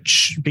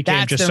 which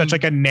became such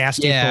like a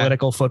nasty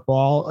political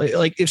football.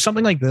 Like, if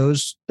something like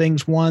those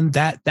things won,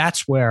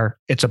 that's where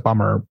it's a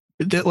bummer.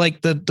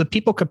 The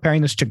people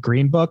comparing this to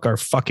Green Book are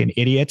fucking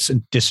idiots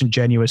and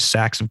disingenuous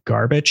sacks of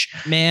garbage.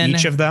 Man,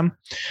 each of them.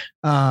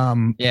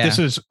 This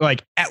is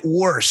like, at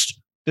worst,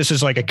 this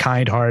is like a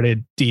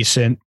kind-hearted,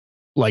 decent,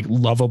 like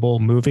lovable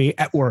movie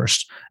at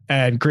worst.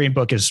 And Green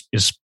Book is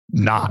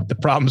not. The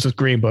problems with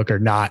Green Book are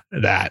not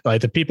that.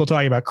 Like, the people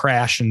talking about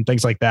Crash and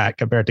things like that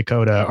compared to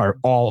Coda are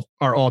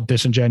all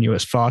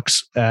disingenuous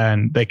fucks,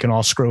 and they can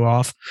all screw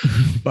off.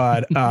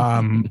 But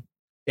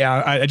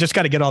yeah, I just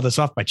got to get all this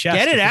off my chest.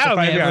 Get it out,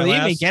 man.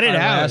 Believe me, get it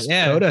out.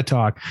 Yeah. Coda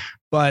talk.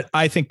 But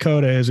I think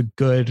Coda is a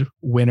good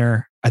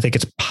winner. I think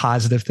it's a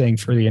positive thing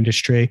for the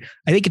industry.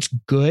 I think it's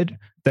good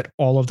that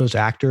all of those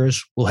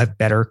actors will have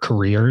better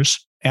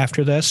careers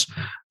after this.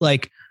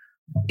 Like,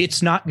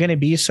 it's not going to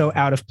be so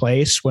out of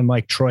place when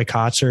like Troy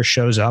Kotsur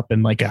shows up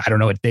in like, I don't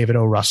know, a David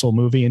O. Russell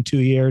movie in 2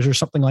 years or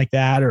something like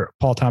that, or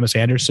Paul Thomas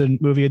Anderson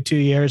movie in 2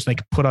 years. And they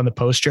can put on the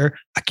poster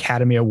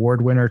Academy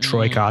Award winner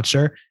Troy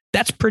Kotsur.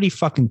 That's pretty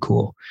fucking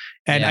cool.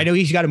 And I know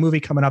he's got a movie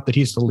coming up that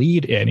he's the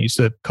lead in. He's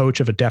the coach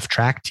of a deaf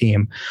track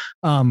team.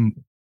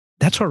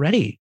 That's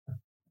already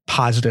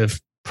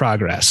positive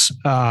progress.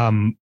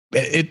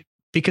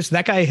 Because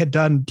that guy had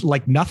done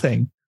like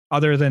nothing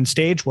other than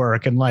stage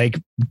work and like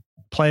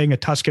playing a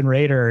Tusken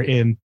Raider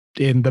in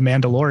The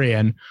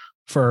Mandalorian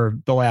for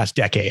the last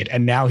decade.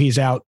 And now he's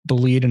out the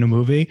lead in a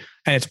movie,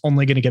 and it's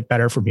only going to get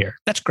better from here.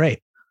 That's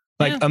great.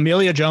 Like,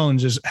 Emilia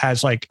Jones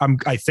has like,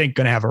 I think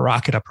going to have a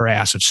rocket up her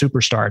ass of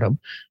superstardom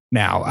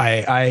now.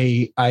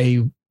 I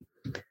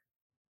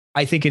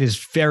I think it is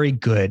very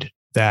good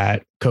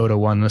that Coda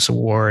won this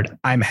award.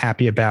 I'm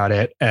happy about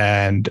it.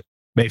 And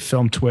may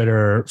film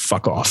Twitter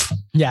fuck off.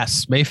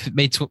 Yes. May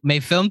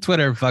film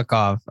Twitter fuck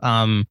off.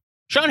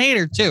 Sean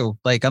Hayter too.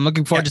 Like, I'm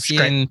looking forward to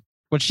seeing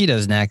what she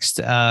does next.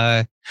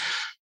 The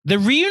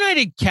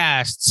reunited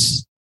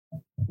casts,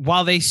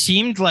 while they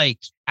seemed like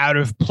out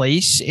of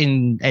place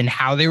in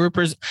how they were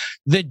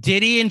the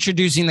Diddy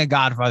introducing the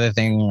Godfather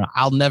thing,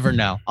 I'll never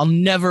know. I'll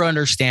never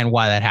understand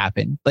why that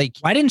happened. Like,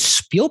 why didn't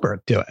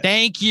Spielberg do it?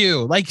 Thank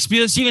you. Like,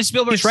 Steven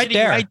Spielberg's right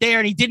there,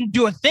 and he didn't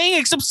do a thing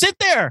except sit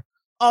there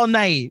all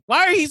night.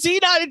 Why is he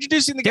not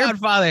introducing the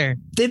Godfather?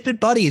 They've been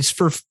buddies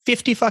for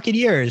 50 fucking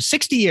years,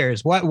 60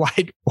 years. Why?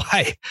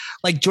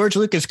 Like, George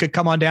Lucas could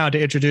come on down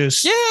to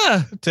introduce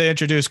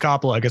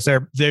Coppola, because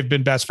they've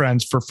been best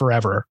friends for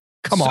forever.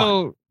 Come on.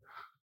 So,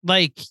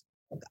 like,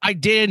 I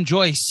did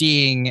enjoy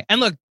seeing,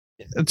 and look,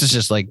 it's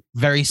just like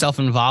very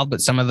self-involved,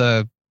 but some of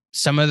the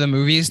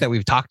movies that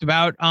we've talked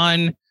about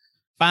on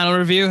Final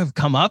Review have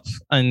come up,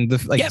 and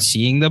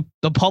seeing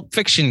the Pulp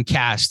Fiction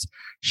cast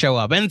show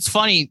up. And it's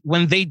funny,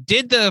 when they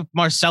did the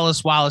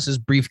Marcellus Wallace's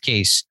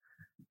briefcase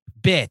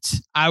bit,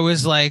 I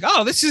was like,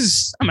 oh,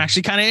 I'm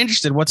actually kind of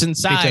interested. What's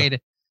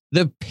inside?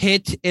 The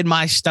pit in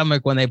my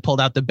stomach when they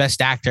pulled out the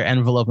Best Actor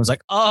envelope was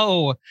like,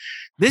 oh,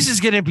 this is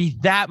going to be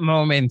that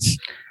moment.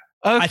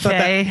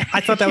 Okay. I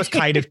thought that was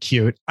kind of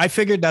cute. I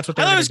figured that's what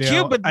they were going to do.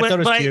 Cute, but I thought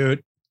it was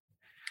cute.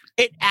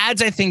 It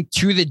adds, I think,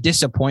 to the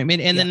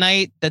disappointment in the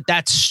night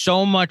that's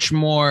so much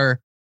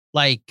more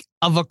like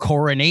of a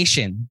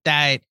coronation,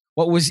 that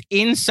what was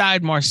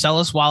inside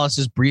Marcellus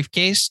Wallace's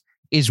briefcase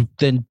is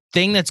the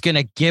thing that's going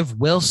to give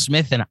Will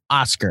Smith an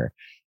Oscar.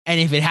 And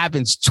if it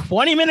happens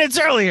 20 minutes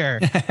earlier,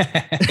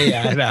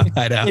 I know.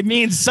 It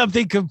means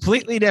something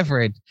completely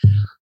different.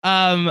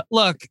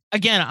 Look,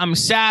 again, I'm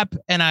Sap,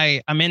 and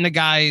I'm in the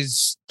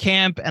guy's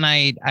camp, and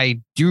I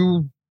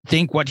do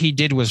think what he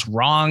did was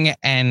wrong,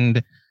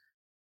 and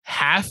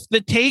half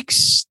the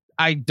takes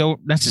I don't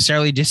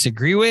necessarily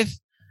disagree with,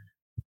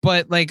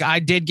 but like, I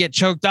did get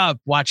choked up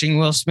watching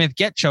Will Smith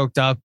get choked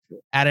up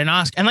at an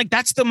Oscar. And like,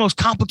 that's the most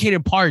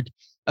complicated part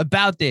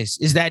about this,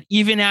 is that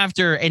even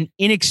after an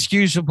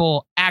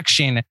inexcusable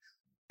action,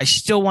 I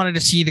still wanted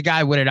to see the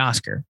guy win an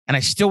Oscar, and I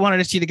still wanted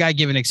to see the guy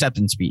give an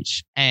acceptance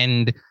speech.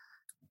 And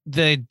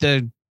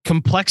the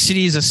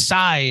complexities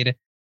aside,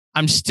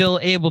 I'm still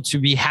able to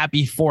be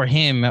happy for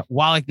him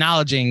while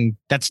acknowledging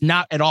that's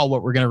not at all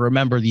what we're going to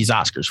remember these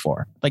Oscars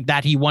for. Like,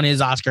 that he won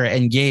his Oscar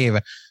and gave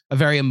a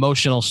very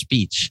emotional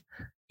speech,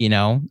 you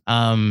know?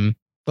 The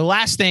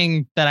last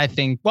thing that I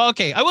think,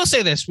 I will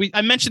say this.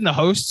 I mentioned the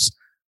hosts.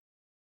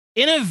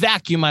 In a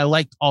vacuum, I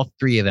liked all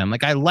three of them.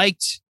 Like, I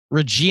liked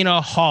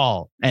Regina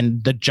Hall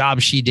and the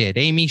job she did,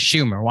 Amy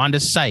Schumer, Wanda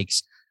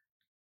Sykes.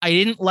 I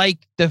didn't like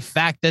the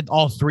fact that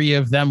all three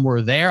of them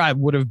were there. I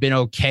would have been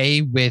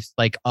okay with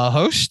like a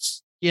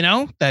host, you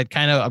know, that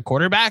kind of a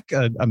quarterback,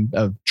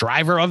 a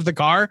driver of the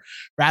car,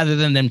 rather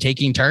than them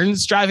taking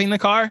turns driving the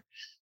car.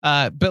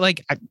 But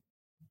like,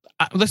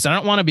 listen, I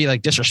don't want to be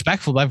like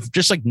disrespectful, but I've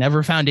just like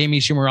never found Amy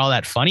Schumer all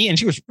that funny, and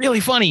she was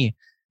really funny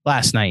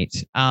last night.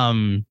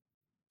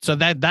 So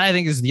that I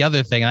think is the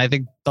other thing. And I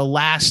think the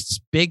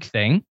last big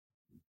thing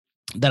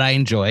that I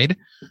enjoyed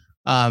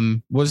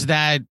was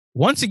that,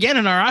 once again,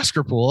 in our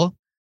Oscar pool,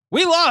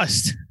 we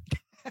lost.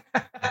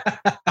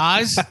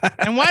 Oz.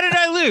 And why did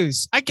I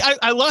lose?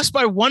 I lost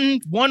by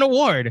one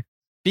award,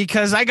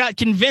 because I got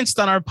convinced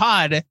on our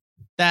pod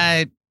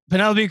that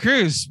Penelope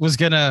Cruz was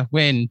going to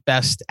win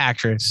Best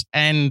Actress.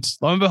 And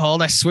lo and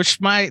behold, I switched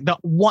the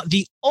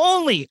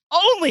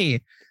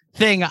only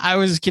thing I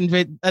was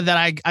convinced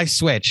that I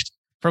switched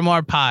from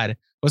our pod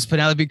was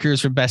Penelope Cruz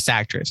for Best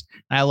Actress.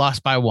 And I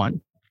lost by one.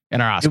 In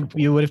our Oscar.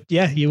 You would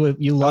have,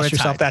 you lost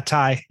yourself that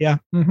tie. Yeah.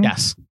 Mm-hmm.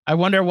 Yes. I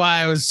wonder why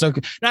I was so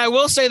good. Now, I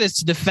will say this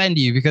to defend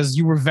you, because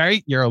you were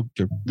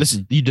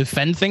you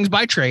defend things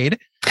by trade.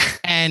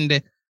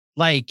 And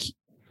like,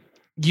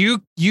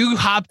 you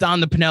hopped on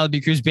the Penelope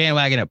Cruz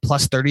bandwagon at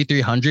plus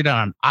 3,300, and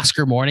on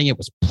Oscar morning, it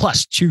was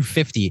plus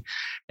 250.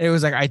 And it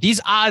was like, all right, these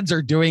odds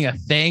are doing a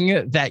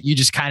thing that you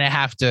just kind of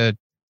have to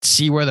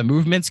see where the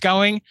movement's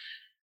going.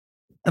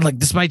 And like,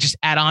 this might just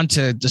add on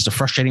to just a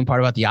frustrating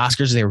part about the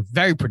Oscars. They were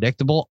very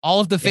predictable.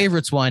 All of the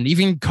favorites won.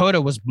 Even Coda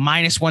was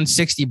minus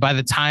 160 by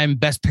the time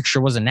Best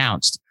Picture was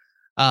announced.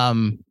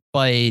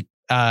 But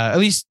at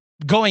least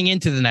going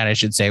into the night, I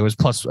should say, it was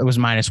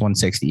minus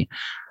 160.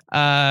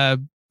 But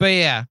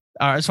yeah,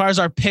 as far as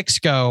our picks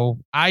go,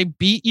 I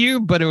beat you,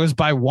 but it was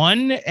by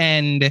one.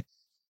 And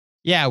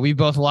yeah, we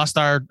both lost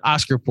our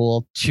Oscar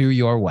pool to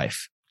your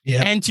wife,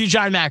 and to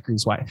John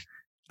Macri's wife.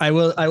 I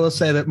will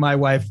say that my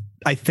wife,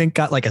 I think,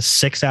 got like a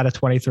 6 out of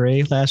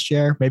 23 last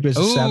year. Maybe it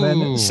was a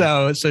 7.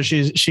 So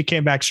she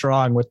came back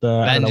strong with the,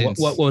 I don't know,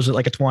 what was it,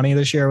 like a 20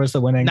 this year was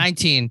the winning?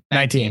 19.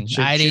 I had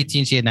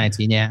 18. She had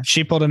 19. Yeah.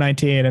 She pulled a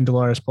 19 and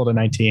Dolores pulled a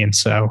 19.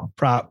 So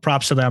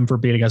props to them for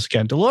beating us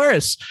again.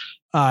 Dolores,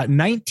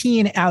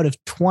 19 out of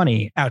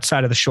 20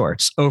 outside of the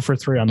shorts, 0 for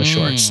 3 on the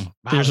shorts.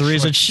 There's a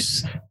reason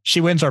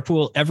she wins our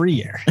pool every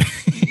year.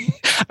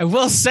 I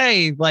will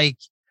say, like,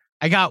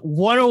 I got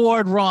one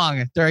award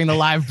wrong during the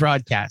live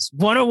broadcast.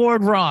 One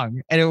award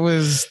wrong, and it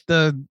was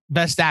the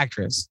best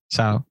actress.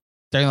 So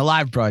during the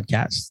live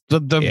broadcast,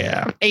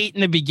 the 8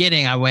 in the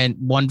beginning, I went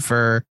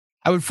 4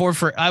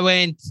 for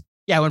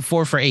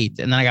 8,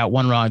 and then I got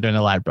one wrong during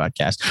the live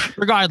broadcast.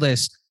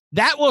 Regardless,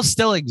 that will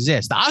still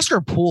exist. The Oscar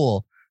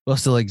pool will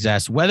still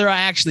exist. Whether I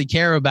actually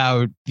care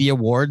about the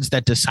awards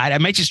that decide, I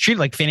might just treat it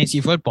like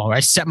fantasy football, where I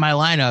set my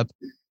lineup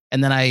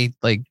and then I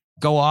like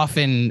go off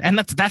and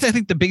that's I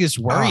think the biggest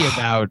worry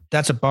about.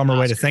 That's a bummer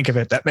way to think of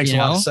it. That makes a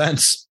lot of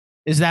sense.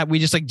 Is that we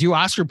just like do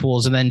Oscar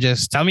pools and then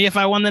just tell me if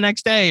I won the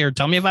next day or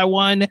tell me if I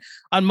won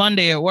on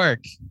Monday at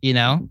work,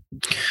 the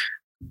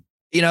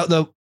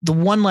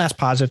one last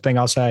positive thing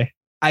I'll say,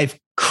 I've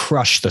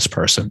crushed this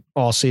person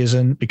all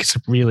season because I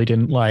really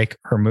didn't like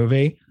her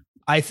movie.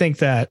 I think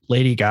that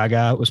Lady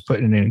Gaga was put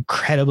in an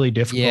incredibly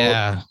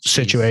difficult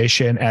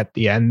situation at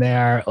the end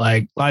there.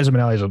 Like Liza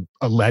Minnelli is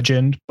a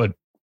legend, but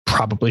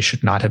probably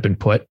should not have been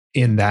put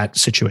in that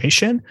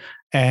situation.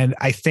 And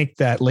I think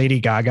that Lady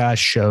Gaga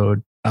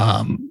showed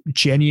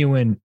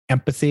genuine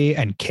empathy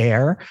and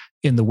care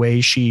in the way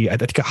I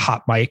think a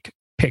hot mic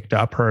picked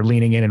up her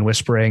leaning in and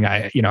whispering,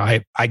 I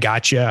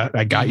got you.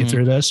 I got you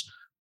through this.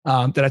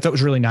 That I thought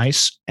was really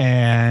nice,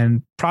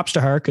 and props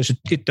to her, because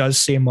it does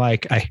seem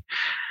like I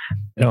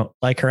don't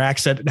like her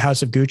accent in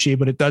House of Gucci,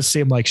 but it does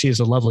seem like she's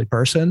a lovely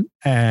person.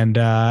 And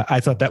I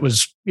thought that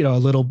was,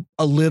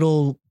 a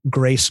little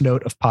grace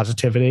note of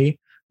positivity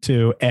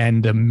to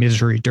end a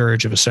misery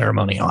dirge of a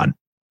ceremony on.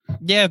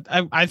 Yeah,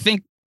 I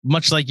think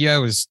much like you, I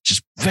was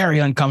just very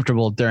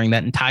uncomfortable during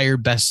that entire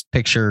Best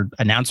Picture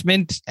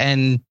announcement,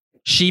 and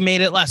she made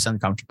it less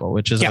uncomfortable,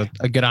 which is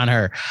a good on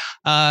her.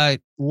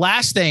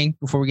 Last thing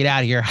before we get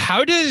out of here, I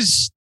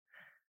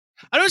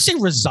don't say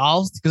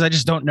resolved, because I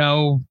just don't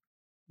know.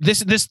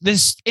 This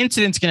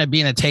incident's going to be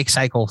in a take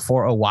cycle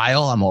for a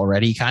while. I'm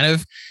already kind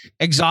of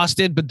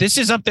exhausted, but this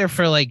is up there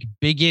for like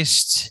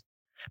biggest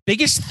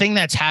thing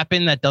that's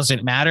happened that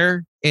doesn't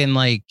matter in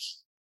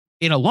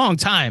a long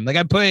time. Like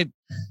I put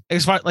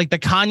as far like the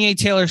Kanye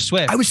Taylor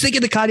Swift. I was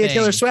thinking the Kanye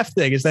Taylor Swift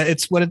thing is that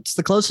it's what it's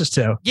the closest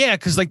to. Yeah,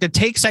 because like the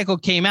take cycle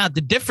came out.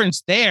 The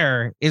difference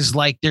there is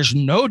like there's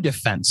no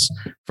defense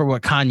for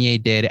what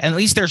Kanye did. And at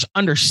least there's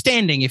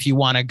understanding if you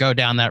want to go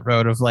down that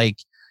road of like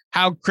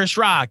how Chris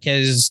Rock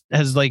has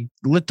like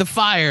lit the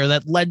fire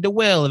that led to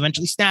Will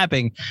eventually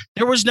snapping.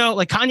 There was no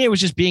like Kanye was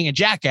just being a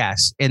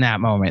jackass in that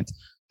moment,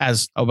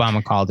 as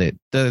Obama called it.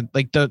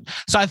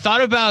 So I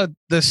thought about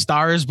the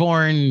Star is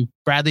Born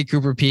Bradley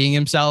Cooper peeing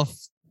himself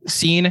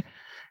scene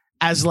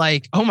as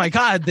like, oh my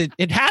God,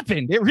 it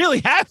happened. It really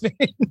happened.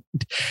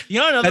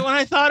 Another one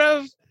I thought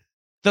of,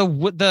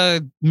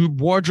 the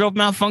wardrobe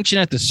malfunction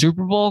at the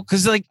Super Bowl.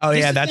 Cause like,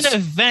 that's an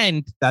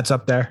event that's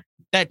up there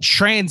that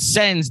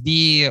transcends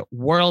the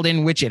world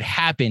in which it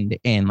happened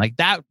in. Like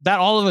that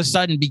all of a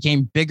sudden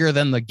became bigger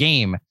than the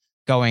game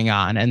going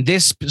on. And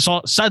this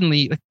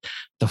suddenly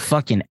the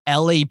fucking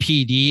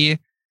LAPD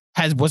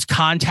was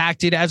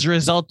contacted as a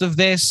result of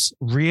this.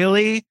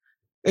 Really?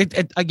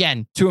 It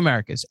again, 2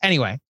 Americas.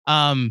 Anyway,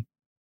 how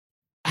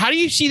do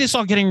you see this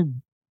all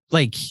getting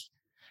like,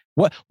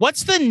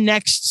 what's the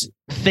next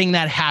thing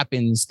that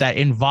happens that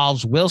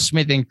involves Will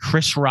Smith and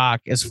Chris Rock,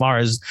 as far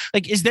as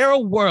like, is there a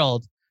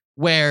world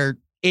where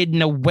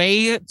in a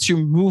way to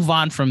move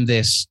on from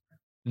this,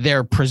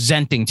 they're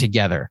presenting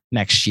together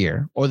next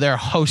year, or they're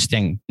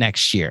hosting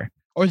next year,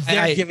 or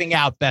they're giving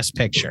out Best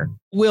Picture?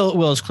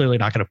 Will is clearly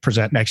not going to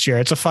present next year.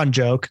 It's a fun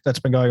joke that's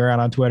been going around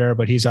on Twitter,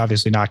 but he's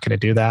obviously not going to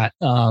do that.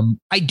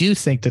 I do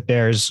think that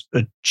there's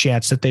a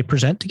chance that they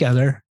present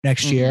together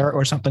next year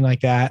or something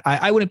like that.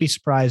 I wouldn't be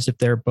surprised if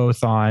they're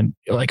both on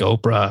like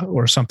Oprah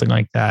or something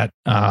like that.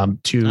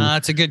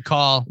 It's a good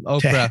call,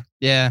 Oprah.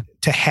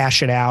 To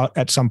hash it out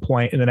at some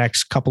point in the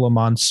next couple of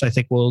months. I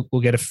think we'll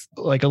get a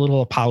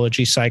little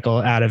apology cycle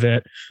out of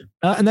it,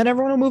 and then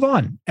everyone will move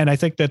on. And I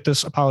think that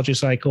this apology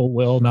cycle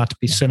will, not to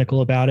be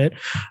cynical about it,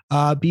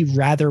 be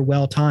rather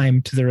well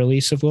timed to the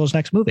release of Will's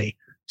next movie.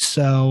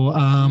 So,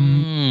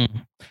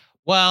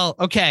 well,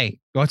 okay.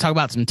 You want to talk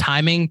about some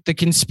timing? The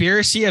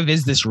conspiracy of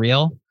Is This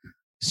Real?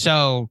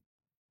 So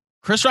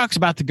Chris Rock's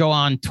about to go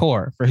on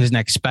tour for his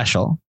next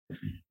special.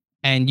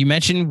 And you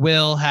mentioned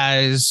Will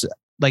has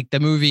like the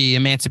movie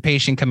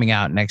Emancipation coming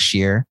out next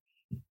year.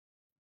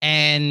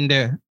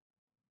 And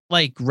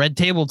like Red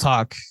Table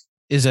Talk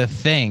is a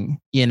thing,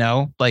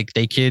 like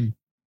they could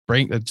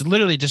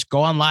literally just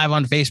go on live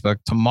on Facebook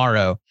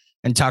tomorrow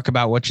and talk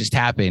about what just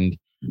happened.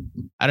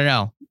 I don't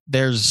know.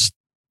 There's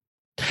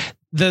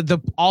the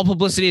all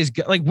publicity is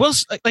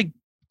like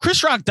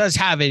Chris Rock does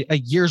have a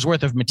year's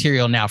worth of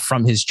material now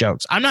from his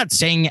jokes. I'm not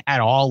saying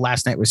at all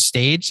last night was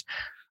staged.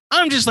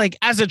 I'm just like,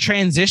 as a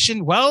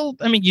transition, well,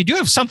 I mean, you do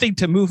have something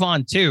to move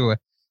on to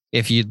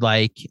if you'd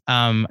like.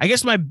 I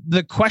guess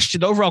the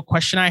overall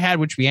question I had,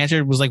 which we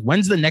answered, was like,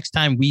 when's the next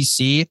time we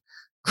see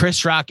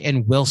Chris Rock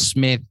and Will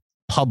Smith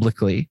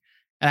publicly?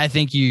 And I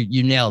think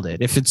you nailed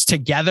it. If it's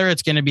together,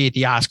 it's going to be at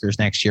the Oscars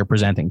next year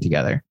presenting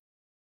together.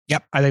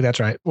 Yep, I think that's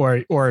right.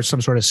 Or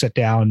some sort of sit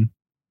down,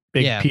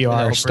 big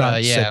PR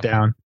stunt sit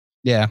down.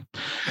 Yeah.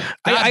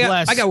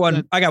 I got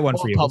one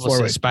for you.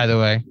 By the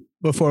way,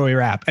 before we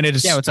wrap, and it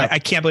is. Yeah, what's up? I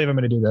can't believe I'm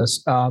going to do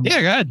this. Yeah,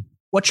 go ahead.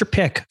 What's your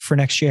pick for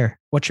next year?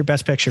 What's your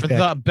best picture pick?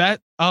 The bet?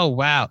 Oh,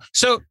 wow.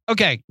 So,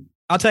 okay.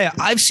 I'll tell you,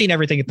 I've seen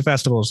everything at the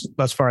festivals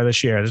thus far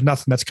this year. There's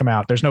nothing that's come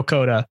out. There's no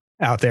Coda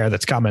out there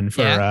that's coming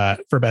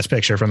for best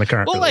picture from the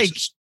current. Well, releases.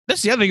 like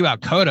that's the other thing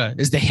about Coda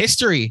is the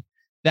history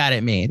that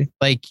it made.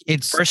 Like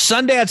it's first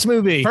Sundance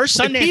movie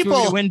movie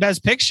to win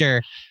best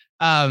picture.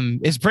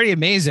 Is pretty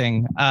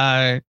amazing.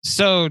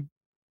 So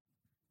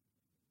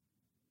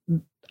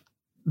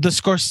the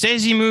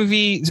Scorsese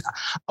movie,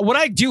 what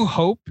I do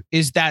hope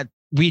is that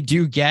we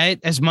do get,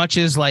 as much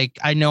as like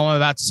I know I'm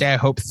about to say I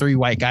hope 3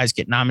 white guys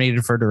get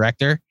nominated for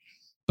director,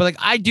 but like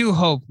I do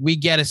hope we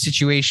get a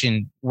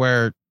situation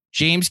where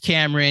James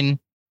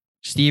Cameron,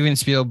 Steven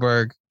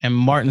Spielberg, and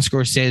Martin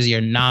Scorsese are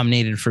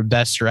nominated for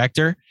best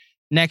director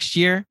next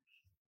year.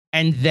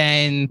 And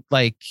then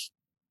like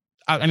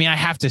I mean, I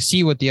have to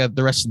see what the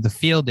rest of the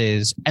field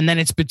is, and then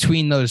it's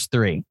between those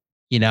 3,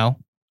 you know.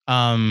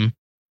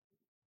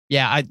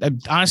 Yeah, I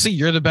honestly,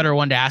 you're the better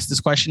one to ask this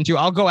question to.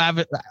 I'll go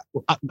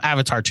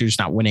Avatar 2 is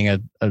not winning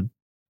a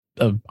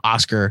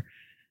Oscar.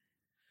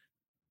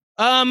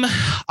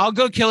 I'll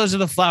go Killers of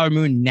the Flower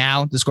Moon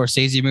now, the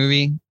Scorsese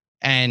movie,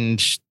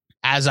 and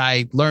as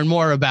I learn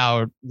more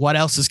about what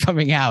else is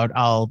coming out,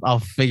 I'll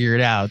figure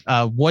it out.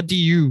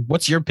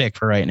 What's your pick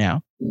for right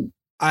now?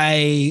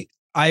 I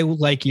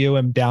like you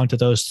am down to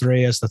those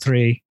 3 as the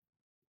 3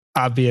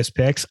 obvious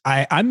picks.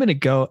 I'm going to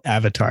go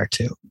Avatar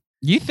 2.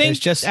 You think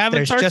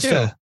there's just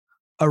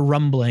a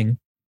rumbling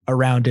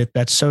around it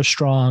that's so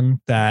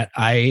strong that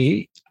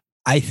I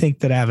think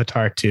that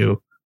Avatar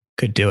 2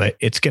 could do it.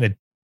 It's going to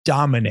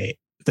dominate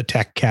the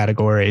tech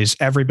categories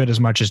every bit as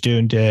much as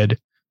Dune did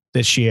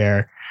this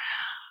year.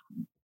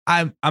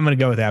 I'm going to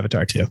go with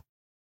Avatar 2.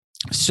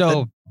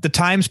 So the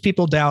times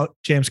people doubt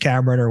James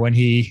Cameron or when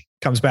he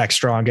comes back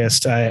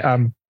strongest,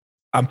 I'm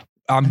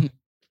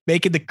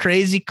making the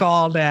crazy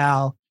call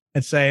now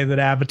and saying that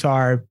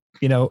Avatar,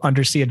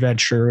 Undersea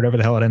Adventure, whatever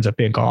the hell it ends up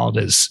being called,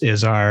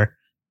 is our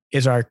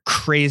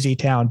crazy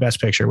town best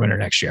picture winner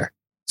next year.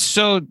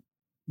 So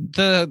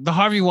the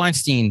Harvey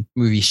Weinstein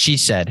movie, She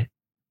Said,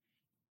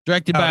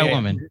 directed by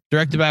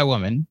a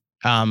woman,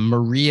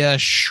 Maria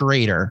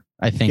Schrader,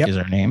 I think is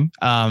her name.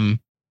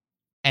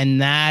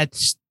 And that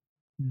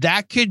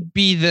could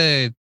be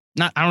I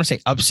don't want to say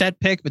upset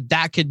pick, but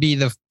that could be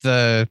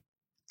the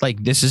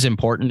like, this is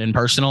important and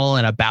personal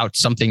and about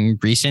something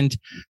recent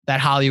that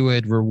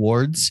Hollywood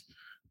rewards.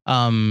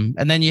 And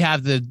then you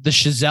have the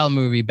Chazelle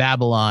movie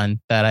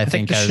Babylon that I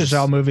think the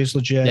Chazelle movie is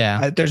legit.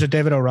 Yeah. There's a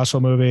David O. Russell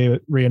movie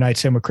that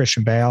reunites him with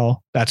Christian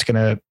Bale. That's going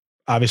to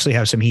obviously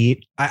have some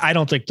heat. I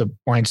don't think the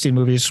Weinstein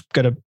movie is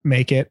going to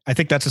make it. I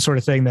think that's the sort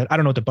of thing that I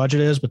don't know what the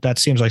budget is, but that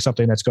seems like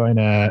something that's going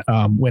to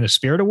win a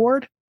Spirit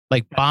Award.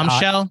 Like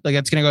Bombshell, like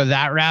it's going to go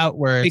that route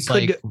where it's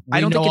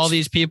I don't know all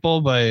these people,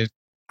 but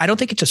I don't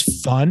think it's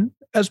just fun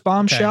as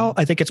Bombshell.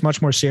 Okay. I think it's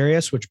much more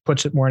serious, which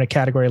puts it more in a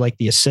category like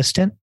The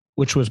Assistant,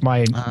 which was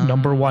my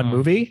number 1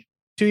 movie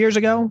 2 years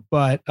ago,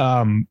 but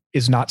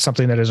is not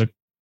something that is a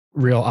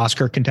real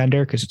Oscar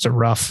contender because it's a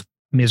rough,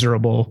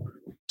 miserable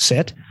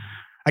sit.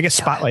 I guess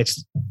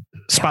Spotlight's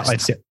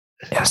it.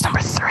 It was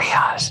number 3,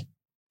 Oz.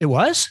 It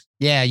was?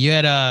 Yeah, you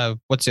had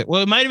what's it?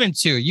 Well, it might have been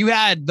 2. You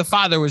had The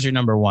Father was your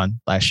number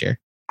 1 last year.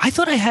 I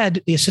thought I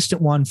had The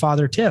Assistant 1,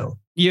 Father 2.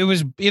 It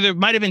was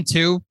might have been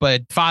 2,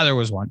 but Father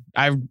was 1.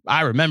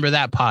 I remember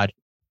that pod.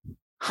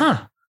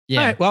 Huh. Yeah.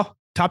 All right. Well,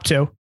 top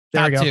 2.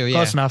 There we go. 2,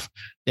 Close enough.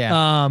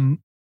 Yeah.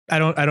 I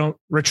don't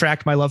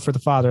retract my love for The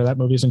Father. That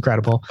movie is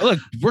incredible. Look,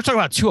 we're talking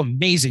about 2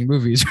 amazing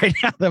movies right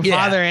now. The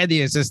Father and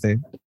The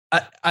Assistant.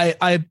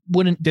 I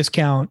wouldn't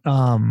discount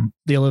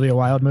the Olivia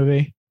Wilde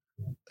movie.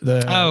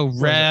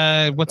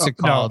 What's it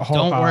called?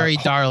 Don't Worry,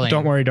 Darling.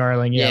 Don't Worry,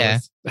 Darling. Yeah.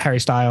 With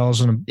Harry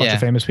Styles and a bunch of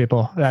famous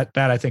people. That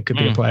I think could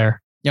be a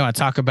player. You want to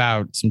talk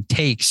about some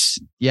takes?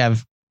 You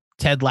have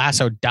Ted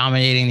Lasso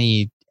dominating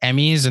the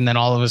Emmys, and then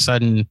all of a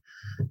sudden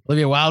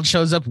Olivia Wilde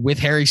shows up with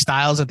Harry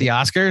Styles at the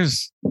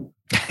Oscars.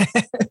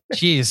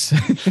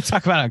 Jeez,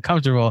 talk about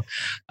uncomfortable.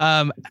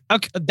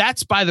 Okay,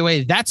 that's, by the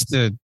way, that's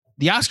the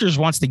Oscars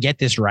wants to get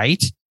this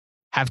right.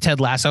 Have Ted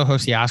Lasso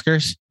host the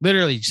Oscars.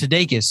 Literally,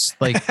 Sudeikis,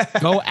 like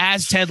go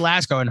as Ted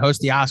Lasso and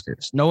host the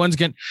Oscars. No one's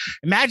gonna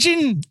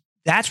imagine.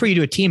 That's where you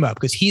do a team up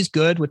because he's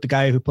good with the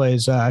guy who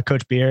plays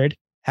Coach Beard.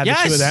 Have the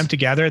 2 of them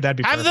together. That'd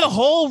be have perfect.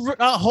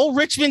 the whole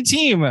Richmond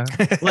team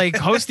like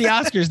host the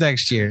Oscars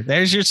next year.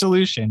 There's your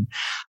solution.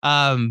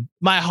 My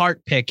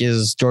heart pick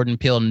is Jordan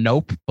Peele.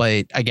 Nope.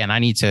 But again, I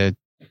need to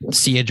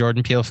see a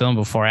Jordan Peele film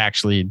before I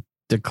actually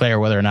declare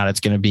whether or not it's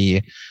going to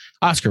be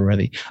Oscar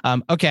worthy.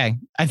 Okay.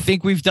 I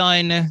think we've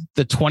done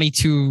the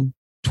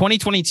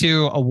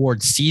 2022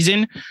 award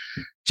season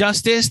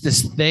justice,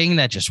 this thing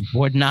that just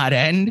would not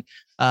end.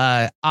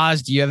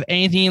 Oz, do you have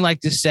anything you'd like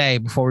to say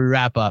before we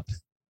wrap up?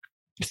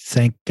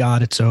 Thank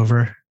God it's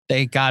over.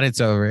 Thank God it's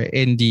over.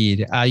 Indeed.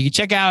 You can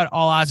check out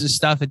all Oz's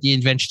stuff at The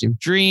Invention of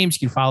Dreams.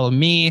 You can follow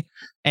me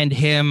and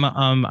him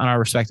on our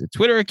respective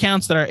Twitter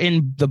accounts that are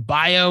in the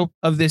bio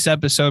of this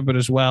episode, but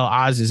as well,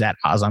 Oz is at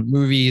Oz on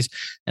Movies,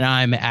 and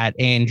I'm at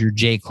Andrew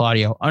J.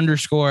 Claudio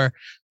 _.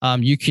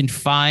 You can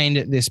find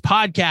this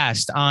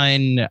podcast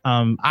on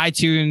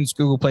iTunes,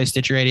 Google Play,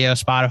 Stitcher Radio,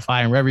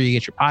 Spotify, and wherever you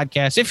get your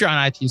podcasts. If you're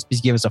on iTunes,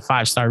 please give us a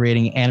 5-star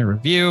rating and a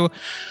review.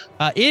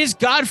 It is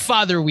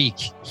Godfather Week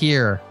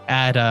here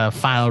at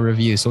Final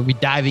Review, so we'll be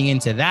diving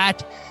into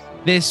that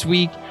this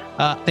week.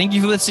 Thank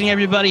you for listening,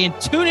 everybody,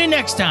 and tune in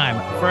next time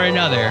for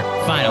another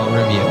Final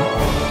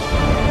Review.